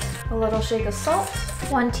mesquite, a little shake of salt,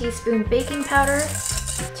 1 teaspoon baking powder,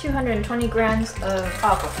 220 grams of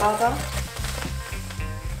AQUAFABA,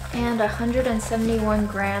 and 171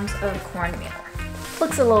 grams of cornmeal.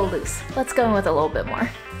 Looks a little loose. Let's go in with a little bit more.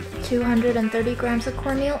 230 grams of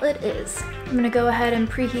cornmeal it is. I'm gonna go ahead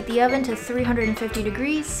and preheat the oven to 350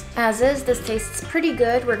 degrees. As is, this tastes pretty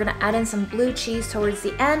good. We're gonna add in some blue cheese towards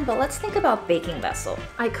the end, but let's think about baking vessel.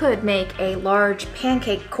 I could make a large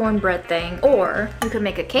pancake cornbread thing, or you could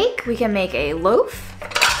make a cake. We can make a loaf.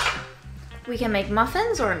 We can make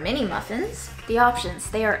muffins or mini muffins. The options,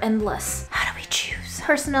 they are endless. How do we choose?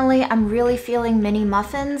 Personally, I'm really feeling mini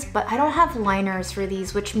muffins, but I don't have liners for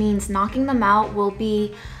these, which means knocking them out will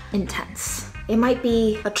be intense. It might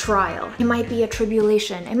be a trial. It might be a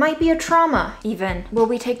tribulation. It might be a trauma, even. Will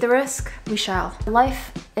we take the risk? We shall.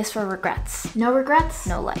 Life is for regrets. No regrets,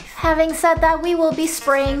 no life. Having said that, we will be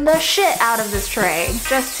spraying the shit out of this tray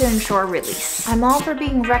just to ensure release. I'm all for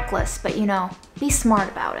being reckless, but you know, be smart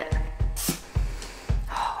about it.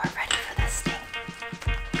 Oh, we're ready for this thing.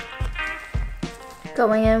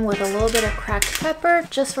 Going in with a little bit of cracked pepper,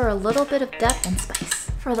 just for a little bit of depth and spice.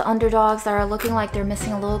 For the underdogs that are looking like they're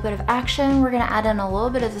missing a little bit of action, we're gonna add in a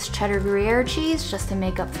little bit of this cheddar Gruyere cheese just to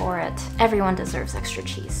make up for it. Everyone deserves extra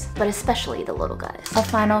cheese, but especially the little guys. A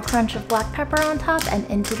final crunch of black pepper on top and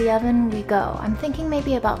into the oven we go. I'm thinking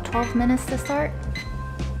maybe about 12 minutes to start.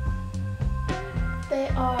 They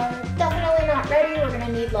are definitely not ready. We're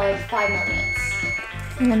gonna need like 5 more minutes.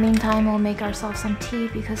 In the meantime, we'll make ourselves some tea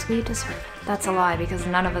because we deserve it. That's a lie because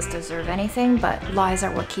none of us deserve anything, but lies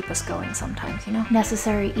are what keep us going sometimes, you know?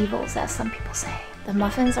 Necessary evils, as some people say. The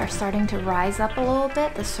muffins are starting to rise up a little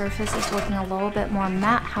bit. The surface is looking a little bit more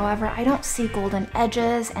matte. However, I don't see golden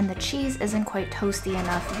edges and the cheese isn't quite toasty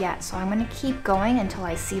enough yet. So I'm gonna keep going until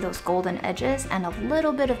I see those golden edges and a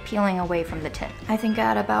little bit of peeling away from the tin. I think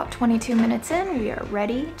at about 22 minutes in, we are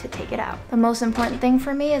ready to take it out. The most important thing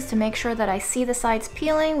for me is to make sure that I see the sides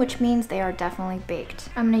peeling, which means they are definitely baked.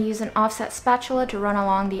 I'm gonna use an offset spatula to run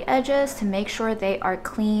along the edges to make sure they are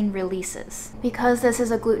clean releases. Because this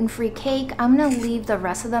is a gluten-free cake, I'm gonna leave the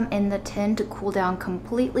rest of them in the tin to cool down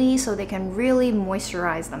completely so they can really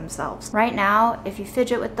moisturize themselves. Right now, if you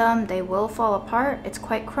fidget with them, they will fall apart. It's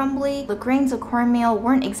quite crumbly. The grains of cornmeal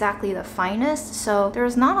weren't exactly the finest, so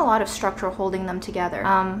there's not a lot of structure holding them together.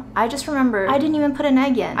 I just remembered I didn't even put an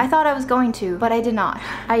egg in. I thought I was going to, but I did not.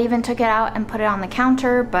 I even took it out and put it on the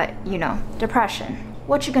counter, but you know, depression.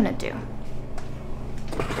 What you gonna do?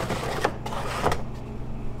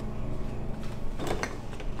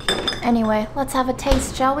 Anyway, let's have a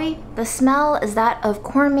taste, shall we? The smell is that of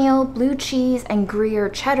cornmeal, blue cheese, and Gruyere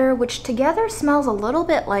cheddar, which together smells a little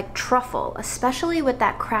bit like truffle, especially with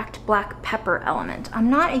that cracked black pepper element. I'm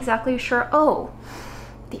not exactly sure. Oh,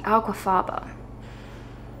 the AQUAFABA.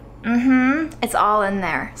 It's all in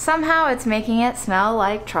there. Somehow it's making it smell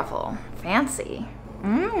like truffle. Fancy.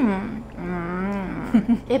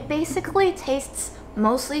 It basically tastes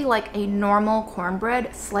mostly like a normal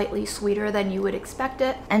cornbread, slightly sweeter than you would expect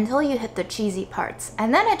it, until you hit the cheesy parts,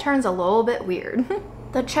 and then it turns a little bit weird.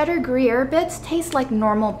 The cheddar Gruyere bits taste like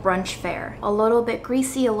normal brunch fare. A little bit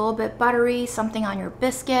greasy, a little bit buttery, something on your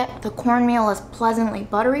biscuit. The cornmeal is pleasantly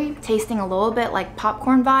buttery, tasting a little bit like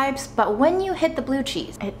popcorn vibes, but when you hit the blue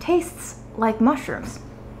cheese, it tastes like mushrooms.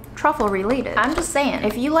 Truffle related. I'm just saying,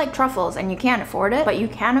 if you like truffles and you can't afford it, but you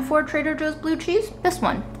can afford Trader Joe's blue cheese, this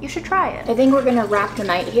one, you should try it. I think we're gonna wrap the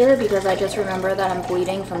night here because I just remember that I'm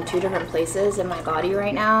bleeding from 2 different places in my body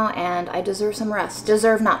right now and I deserve some rest.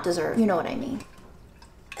 Deserve, not deserve. You know what I mean.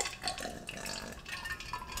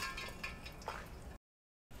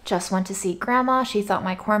 Just went to see Grandma. She thought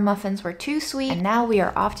my corn muffins were too sweet, and now we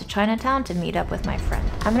are off to Chinatown to meet up with my friend.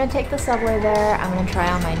 I'm gonna take the subway there. I'm gonna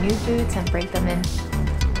try on my new boots and break them in.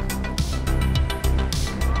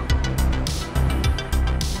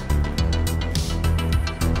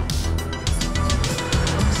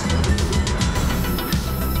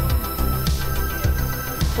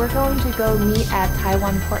 We're going to go meet at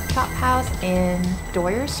Taiwan Pork Chop House in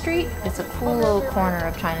Doyer Street. It's a cool little corner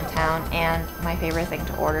of Chinatown, and my favorite thing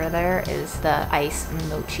to order there is the ice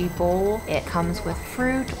mochi bowl. It comes with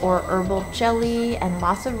fruit or herbal jelly and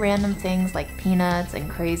lots of random things like peanuts and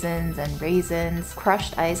craisins and raisins,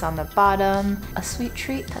 crushed ice on the bottom, a sweet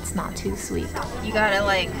treat that's not too sweet. You gotta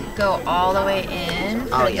like go all the way in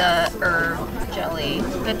for the herb jelly.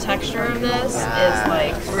 The texture of this is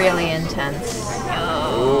like really intense.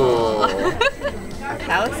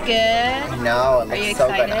 That looks good. No, it Are you looks so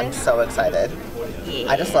good. excited? I'm so excited.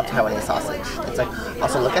 Yeah. I just love Taiwanese sausage. It's like,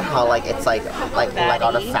 also look at how like it's like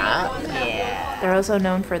all the fat. Yeah. They're also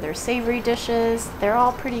known for their savory dishes. They're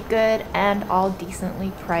all pretty good and all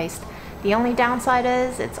decently priced. The only downside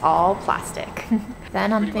is it's all plastic.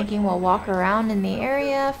 Then I'm thinking we'll walk around in the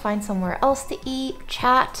area, find somewhere else to eat,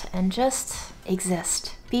 chat, and just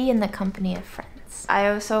exist. Be in the company of friends. I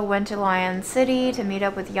also went to Lion City to meet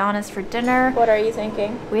up with Giannis for dinner. What are you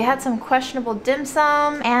thinking? We had some questionable dim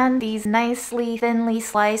sum and these nicely thinly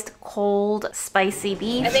sliced cold spicy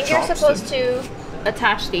beef. I think you're supposed to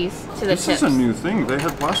attach these to the chips. This is a new thing. They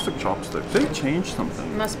had plastic chopsticks. They changed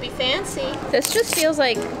something. Must be fancy. This just feels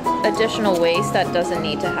like additional waste that doesn't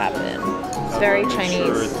need to happen. It's very Chinese.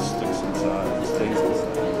 Sure, it sticks inside. It stays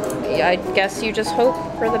inside. Yeah, I guess you just hope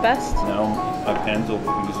for the best. Now I've handled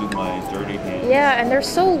these with my dirty hands. Yeah, and they're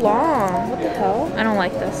so long. What the hell? I don't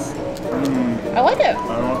like this. I like it.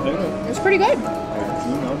 I don't think it. It's pretty good.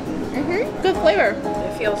 Mm-hmm. Good flavor.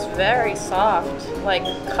 It feels very soft, like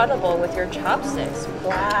cuttable with your chopsticks.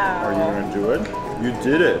 Wow. Are you gonna do it? You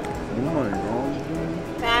did it. Oh my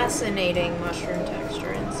god. Fascinating mushroom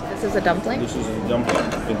texture inside. This is a dumpling? This is a dumpling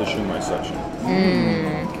in the shumai section.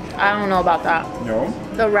 I don't know about that. No?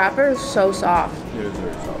 The wrapper is so soft. It is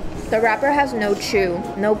very soft. The wrapper has no chew,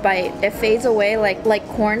 no bite. It fades away like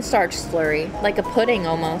cornstarch slurry, like a pudding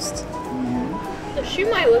almost. The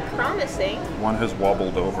shumai look promising. One has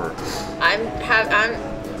wobbled over.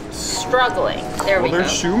 I'm struggling. There we go. Well, they're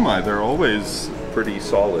shumai. They're always pretty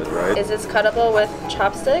solid, right? Is this cuttable with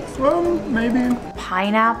chopsticks? Maybe.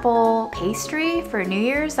 Pineapple pastry for New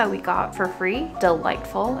Year's that we got for free.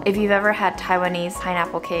 Delightful. If you've ever had Taiwanese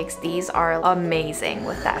pineapple cakes, these are amazing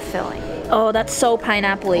with that filling. Oh, that's so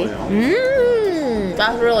pineapple-y.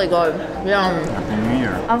 That's really good. Yum. Happy New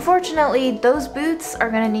Year. Unfortunately, those boots are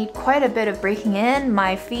gonna need quite a bit of breaking in.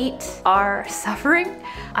 My feet are suffering.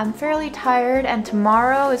 I'm fairly tired, and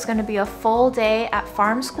tomorrow is gonna be a full day at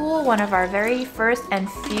farm school, one of our very first and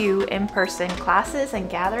few in-person classes and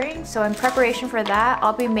gatherings. So in preparation for that,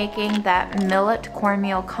 I'll be making that millet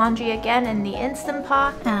cornmeal congee again in the Instant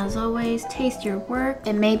Pot. As always, taste your work.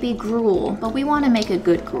 It may be gruel, but we wanna make a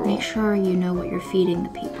good gruel. Make sure you know what you're feeding the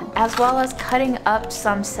people. As well as cutting up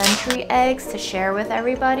some century eggs to share with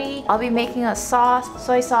everybody. I'll be making a sauce,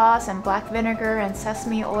 soy sauce and black vinegar and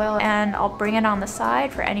sesame oil, and I'll bring it on the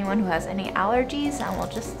side for anyone who has any allergies, and we'll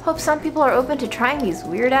just hope some people are open to trying these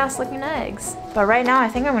weird ass looking eggs. But right now I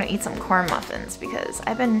think I'm gonna eat some corn muffins because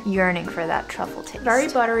I've been yearning for that truffle taste. Very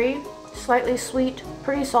buttery, slightly sweet,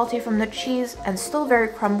 pretty salty from the cheese, and still very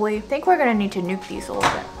crumbly. I think we're gonna need to nuke these a little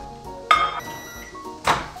bit.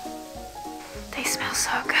 They smell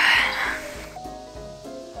so good.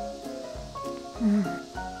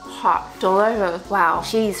 Hot, delicious. Wow.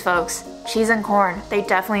 Cheese, folks. Cheese and corn. They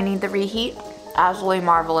definitely need the reheat. Absolutely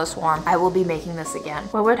marvelous warm. I will be making this again.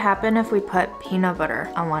 What would happen if we put peanut butter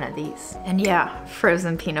on one of these? And yeah,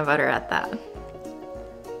 frozen peanut butter at that.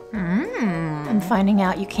 I'm finding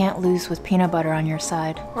out you can't lose with peanut butter on your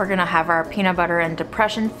side. We're gonna have our peanut butter and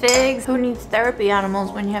depression figs. Who needs therapy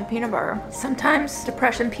animals when you have peanut butter? Sometimes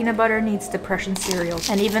depression peanut butter needs depression cereal.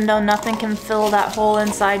 And even though nothing can fill that hole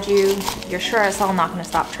inside you, you're sure as hell not gonna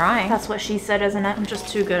stop trying. That's what she said, isn't it? I'm just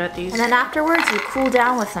too good at these. And then afterwards, you cool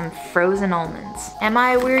down with some frozen almonds. Am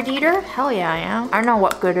I a weird eater? Hell yeah, I am. I know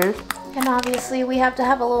what good is. And obviously we have to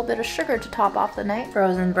have a little bit of sugar to top off the night.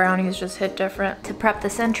 Frozen brownies just hit different. To prep the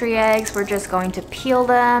century eggs, we're just going to peel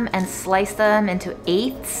them and slice them into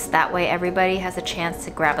eighths. That way everybody has a chance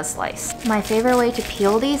to grab a slice. My favorite way to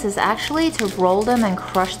peel these is actually to roll them and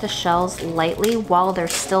crush the shells lightly while they're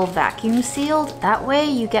still vacuum sealed. That way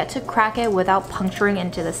you get to crack it without puncturing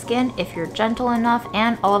into the skin if you're gentle enough,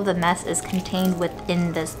 and all of the mess is contained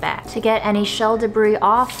within this bag. To get any shell debris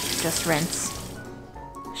off, just rinse.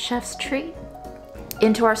 Chef's treat.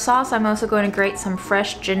 Into our sauce, I'm also going to grate some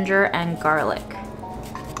fresh ginger and garlic.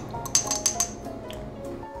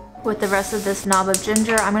 With the rest of this knob of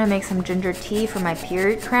ginger, I'm gonna make some ginger tea for my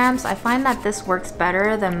period cramps. I find that this works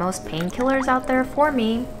better than most painkillers out there for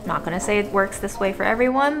me. Not gonna say it works this way for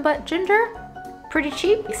everyone, but ginger, pretty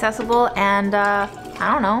cheap, accessible, and I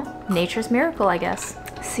don't know, nature's miracle, I guess.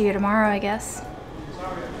 See you tomorrow, I guess.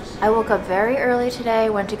 I woke up very early today,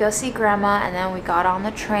 went to go see Grandma, and then we got on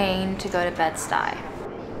the train to go to Bed-Stuy.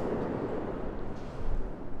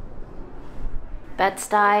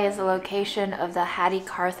 Bed-Stuy is the location of the Hattie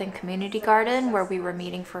Carthen Community Garden where we were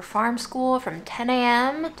meeting for farm school from 10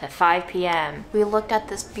 a.m. to 5 p.m. We looked at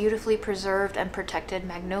this beautifully preserved and protected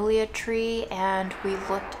magnolia tree, and we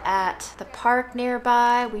looked at the park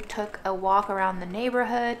nearby. We took a walk around the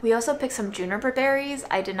neighborhood. We also picked some juniper berries.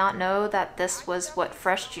 I did not know that this was what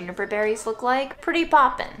fresh juniper berries look like. Pretty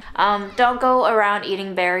poppin'. Don't go around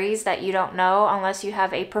eating berries that you don't know unless you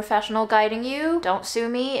have a professional guiding you. Don't sue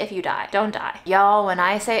me if you die. Don't die. Y'all, when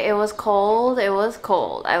I say it was cold, it was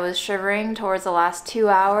cold. I was shivering towards the last 2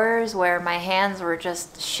 hours where my hands were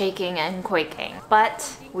just shaking and quaking.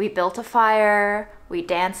 But we built a fire, we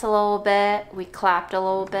danced a little bit, we clapped a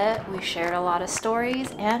little bit, we shared a lot of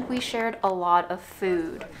stories, and we shared a lot of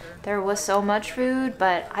food. There was so much food,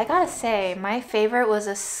 but I gotta say, my favorite was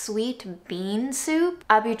a sweet bean soup,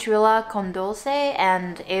 habichuela con dulce,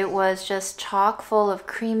 and it was just chock full of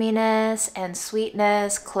creaminess and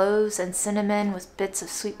sweetness, cloves and cinnamon with bits of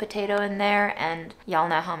sweet potato in there, and y'all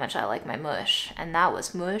know how much I like my mush, and that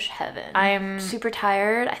was mush heaven. I'm super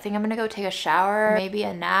tired. I think I'm gonna go take a shower, maybe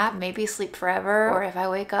a nap, maybe sleep forever, or if I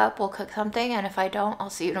wake up, we'll cook something, and if I don't,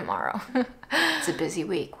 I'll see you tomorrow. It's a busy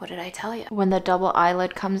week. What did I tell you? When the double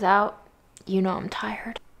eyelid comes out, you know I'm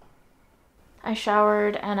tired. I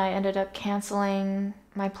showered and I ended up canceling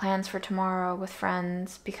my plans for tomorrow with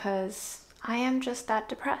friends because I am just that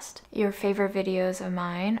depressed. Your favorite videos of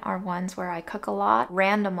mine are ones where I cook a lot,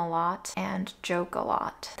 random a lot, and joke a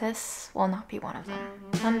lot. This will not be one of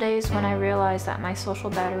them. Some days when I realize that my social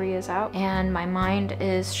battery is out and my mind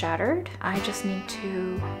is shattered, I just need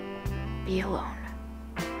to be alone.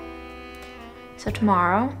 So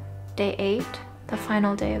tomorrow, day 8, the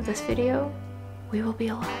final day of this video, we will be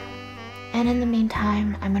alone. And in the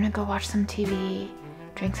meantime, I'm gonna go watch some TV,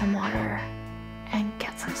 drink some water, and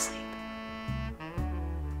get some sleep.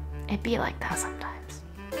 It be like that sometimes.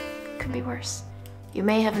 Could be worse. You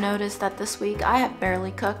may have noticed that this week I have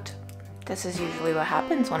barely cooked. This is usually what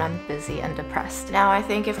happens when I'm busy and depressed. Now I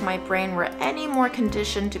think if my brain were any more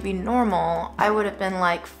conditioned to be normal, I would have been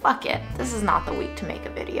like, fuck it, this is not the week to make a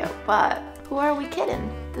video, but who are we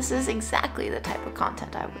kidding? This is exactly the type of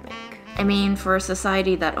content I would make. I mean, for a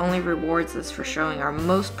society that only rewards us for showing our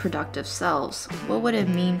most productive selves, what would it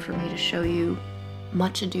mean for me to show you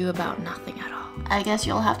much ado about nothing at all? I guess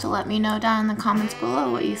you'll have to let me know down in the comments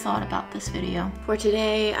below what you thought about this video. For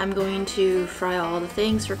today, I'm going to fry all the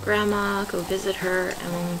things for Grandma, go visit her,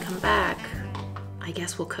 and when we come back, I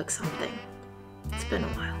guess we'll cook something. It's been a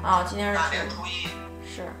while. 哦，今天是初一。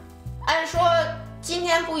是。按说今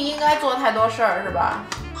天不应该做太多事儿，是吧？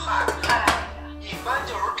嗨，一般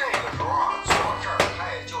就是这个时候啊，做事儿，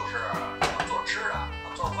他也就是做吃的，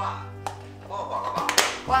做饭。关火了吧？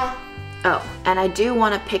关了。 Oh, and I do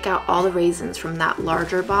want to pick out all the raisins from that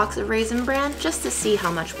larger box of Raisin Bran just to see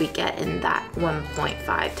how much we get in that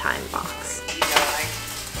 1.5 time box.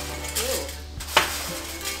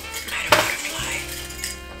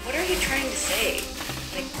 What are you trying to say?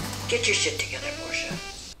 Like, get your shit together, Portia.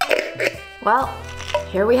 Well,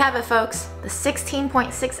 here we have it, folks. The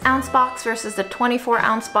 16.6 ounce box versus the 24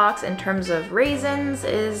 ounce box in terms of raisins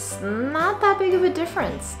is not that big of a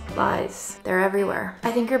difference. Lies. They're everywhere.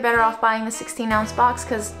 I think you're better off buying the 16 ounce box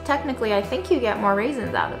because technically I think you get more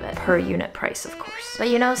raisins out of it. Per unit price, of course. But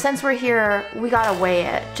you know, since we're here, we gotta weigh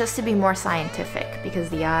it just to be more scientific because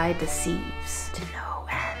the eye deceives to no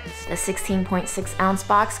ends. The 16.6 ounce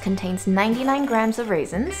box contains 99 grams of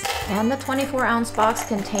raisins and the 24 ounce box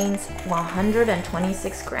contains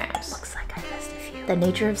 126 grams. Looks like I missed a few. The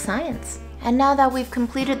nature of science. And now that we've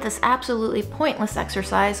completed this absolutely pointless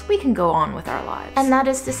exercise, we can go on with our lives. And that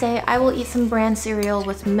is to say, I will eat some bran cereal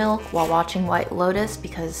with milk while watching White Lotus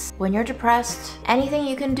because when you're depressed, anything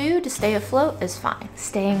you can do to stay afloat is fine.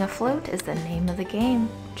 Staying afloat is the name of the game.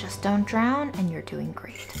 Just don't drown and you're doing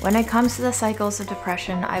great. When it comes to the cycles of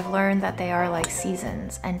depression, I've learned that they are like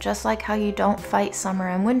seasons, and just like how you don't fight summer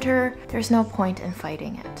and winter, there's no point in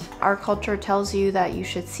fighting it. Our culture tells you that you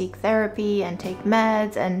should seek therapy and take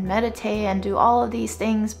meds and meditate and do all of these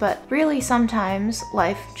things, but really sometimes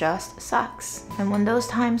life just sucks. And when those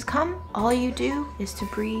times come, all you do is to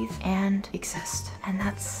breathe and exist. And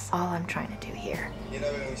that's all I'm trying to do here.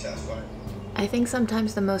 I think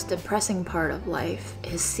sometimes the most depressing part of life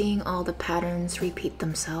is seeing all the patterns repeat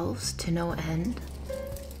themselves to no end.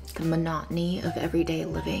 The monotony of everyday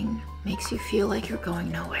living makes you feel like you're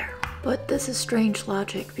going nowhere. But this is strange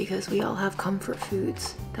logic because we all have comfort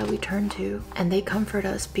foods that we turn to, and they comfort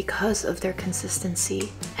us because of their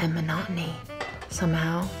consistency and monotony.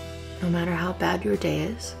 Somehow, no matter how bad your day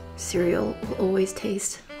is, cereal will always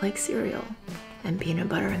taste like cereal, and peanut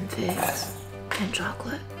butter and figs, and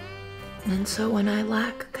chocolate. And so when I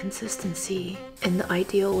lack consistency in the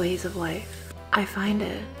ideal ways of life, I find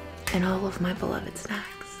it in all of my beloved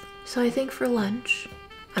snacks. So I think for lunch,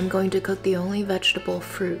 I'm going to cook the only vegetable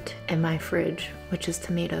fruit in my fridge, which is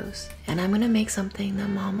tomatoes. And I'm gonna make something that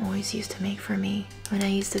Mom always used to make for me when I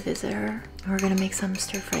used to visit her. We're gonna make some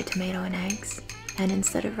stir-fried tomato and eggs. And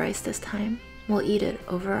instead of rice this time, we'll eat it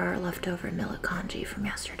over our leftover millet congee from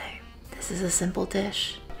yesterday. This is a simple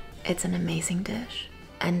dish. It's an amazing dish.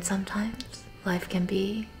 And sometimes life can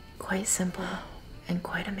be quite simple and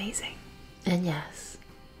quite amazing. And yes,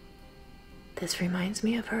 this reminds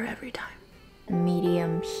me of her every time.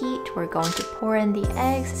 Medium heat, we're going to pour in the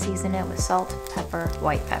eggs, season it with salt, pepper,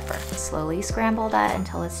 white pepper. Slowly scramble that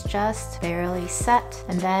until it's just barely set,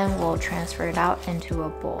 and then we'll transfer it out into a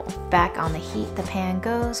bowl. Back on the heat, the pan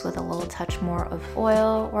goes with a little touch more of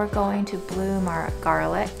oil. We're going to bloom our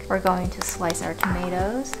garlic. We're going to slice our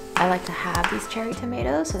tomatoes. I like to have these cherry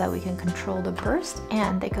tomatoes so that we can control the burst,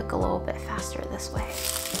 and they cook a little bit faster this way.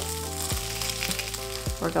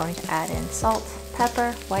 We're going to add in salt,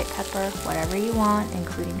 pepper, white pepper, whatever you want,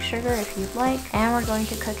 including sugar if you'd like, and we're going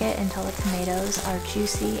to cook it until the tomatoes are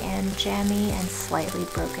juicy and jammy and slightly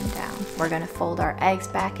broken down. We're going to fold our eggs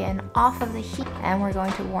back in off of the heat, and we're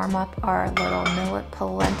going to warm up our little millet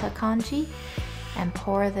polenta congee and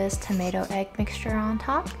pour this tomato egg mixture on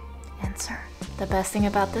top and serve. The best thing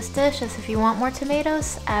about this dish is if you want more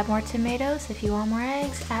tomatoes, add more tomatoes. If you want more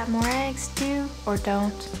eggs, add more eggs. Do or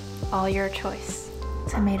don't, all your choice.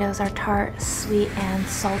 Tomatoes are tart, sweet, and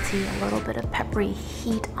salty, a little bit of peppery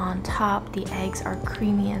heat on top. The eggs are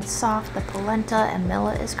creamy and soft. The polenta and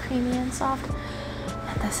millet is creamy and soft.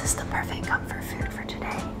 And this is the perfect comfort food for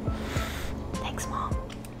today. Thanks, Mom.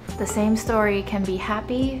 The same story can be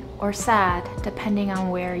happy or sad depending on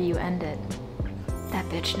where you end it. That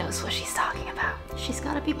bitch knows what she's talking about. She's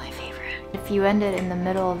gotta be my favorite. If you end it in the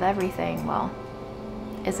middle of everything, well,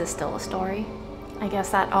 is it still a story? I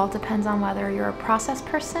guess that all depends on whether you're a process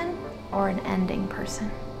person or an ending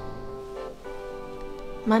person.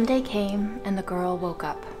 Monday came and the girl woke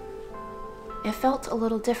up. It felt a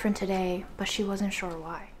little different today, but she wasn't sure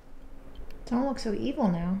why. Don't look so evil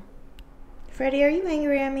now. Freddie, are you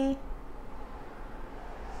angry at me?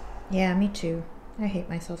 Yeah, me too. I hate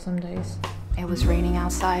myself some days. It was raining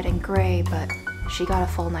outside and gray, but she got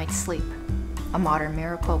a full night's sleep. A modern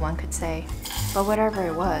miracle, one could say. But whatever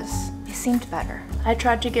it was, it seemed better. I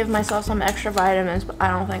tried to give myself some extra vitamins, but I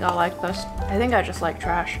don't think I'll like this. I think I just like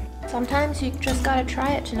trash. Sometimes you just gotta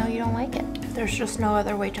try it to know you don't like it. There's just no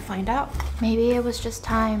other way to find out. Maybe it was just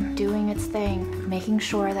time doing its thing, making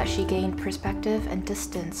sure that she gained perspective and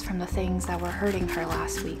distance from the things that were hurting her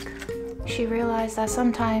last week. She realized that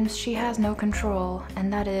sometimes she has no control,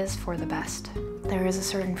 and that is for the best. There is a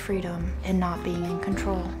certain freedom in not being in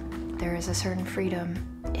control. There is a certain freedom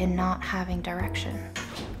in not having direction.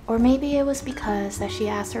 Or maybe it was because that she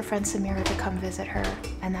asked her friend Samira to come visit her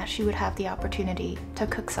and that she would have the opportunity to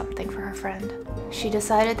cook something for her friend. She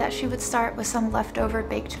decided that she would start with some leftover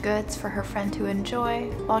baked goods for her friend to enjoy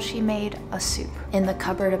while she made a soup. In the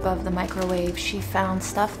cupboard above the microwave, she found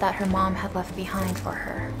stuff that her mom had left behind for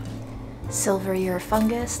her. Silverier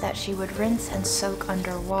fungus that she would rinse and soak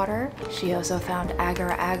underwater. She also found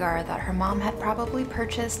agar-agar that her mom had probably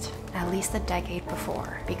purchased at least a decade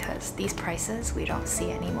before, because these prices we don't see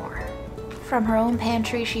anymore. From her own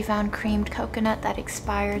pantry, she found creamed coconut that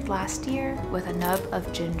expired last year with a nub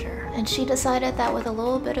of ginger. And she decided that with a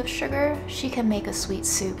little bit of sugar, she can make a sweet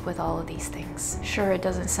soup with all of these things. Sure, it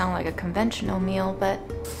doesn't sound like a conventional meal, but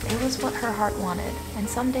it was what her heart wanted. And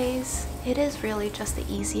some days, it is really just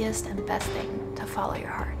the easiest and best thing to follow your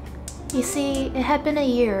heart. You see, it had been a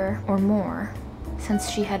year or more since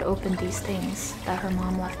she had opened these things that her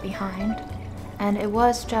mom left behind. And it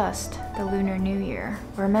was just the Lunar New Year,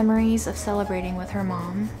 where memories of celebrating with her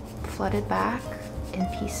mom flooded back in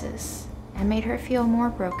pieces and made her feel more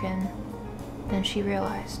broken than she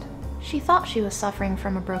realized. She thought she was suffering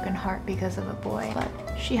from a broken heart because of a boy, but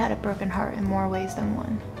she had a broken heart in more ways than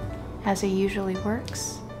one. As it usually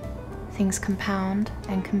works, things compound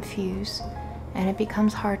and confuse, and it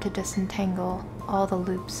becomes hard to disentangle all the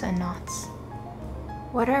loops and knots.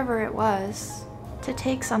 Whatever it was, to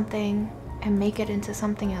take something and make it into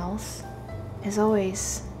something else is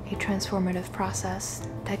always a transformative process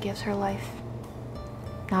that gives her life.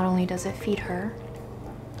 Not only does it feed her,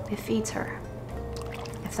 it feeds her,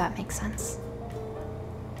 if that makes sense.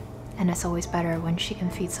 And it's always better when she can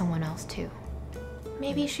feed someone else too.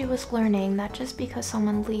 Maybe she was learning that just because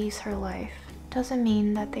someone leaves her life doesn't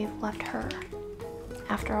mean that they've left her.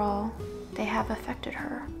 After all, they have affected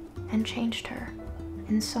her and changed her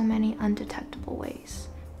in so many undetectable ways.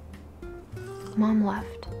 Mom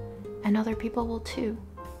left, and other people will too,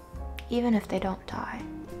 even if they don't die.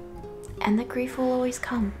 And the grief will always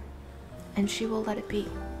come, and she will let it be.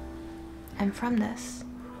 And from this,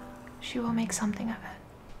 she will make something of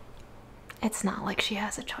it. It's not like she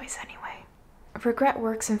has a choice anyway. Regret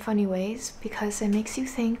works in funny ways because it makes you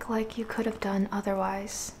think like you could have done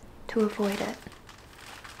otherwise to avoid it.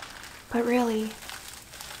 But really,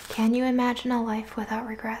 can you imagine a life without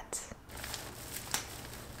regrets?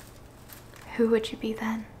 Who would you be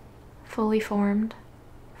then? Fully formed,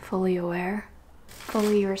 fully aware,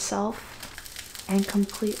 fully yourself, and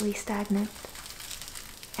completely stagnant.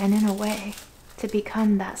 And in a way, to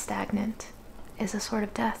become that stagnant is a sort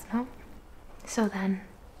of death, no? So then,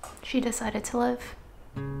 she decided to live.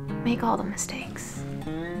 Make all the mistakes.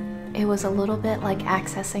 It was a little bit like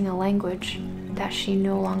accessing a language that she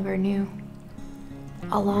no longer knew.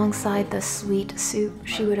 Alongside the sweet soup,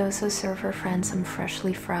 she would also serve her friends some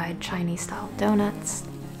freshly fried Chinese-style donuts,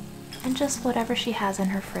 and just whatever she has in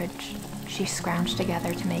her fridge, she scrounged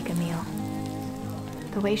together to make a meal.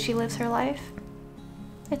 The way she lives her life,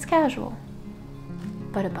 it's casual,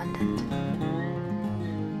 but abundant.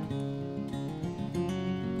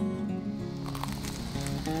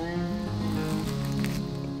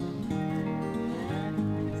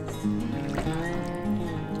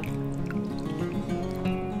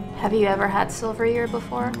 Have you ever had silverware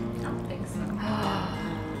before? I don't think so.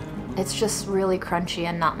 It's just really crunchy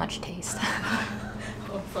and not much taste.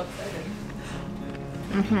 Oh, I'm so excited.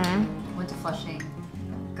 Mm-hmm. Went to Flushing,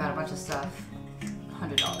 got a bunch of stuff,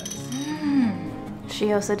 $100.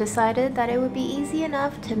 She also decided that it would be easy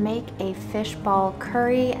enough to make a fishball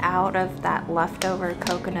curry out of that leftover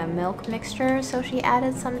coconut milk mixture, so she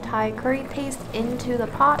added some Thai curry paste into the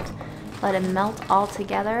pot, let it melt all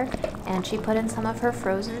together, and she put in some of her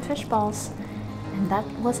frozen fish balls. And that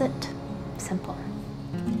was it. Simple.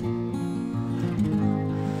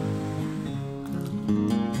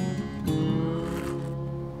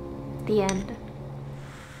 The end.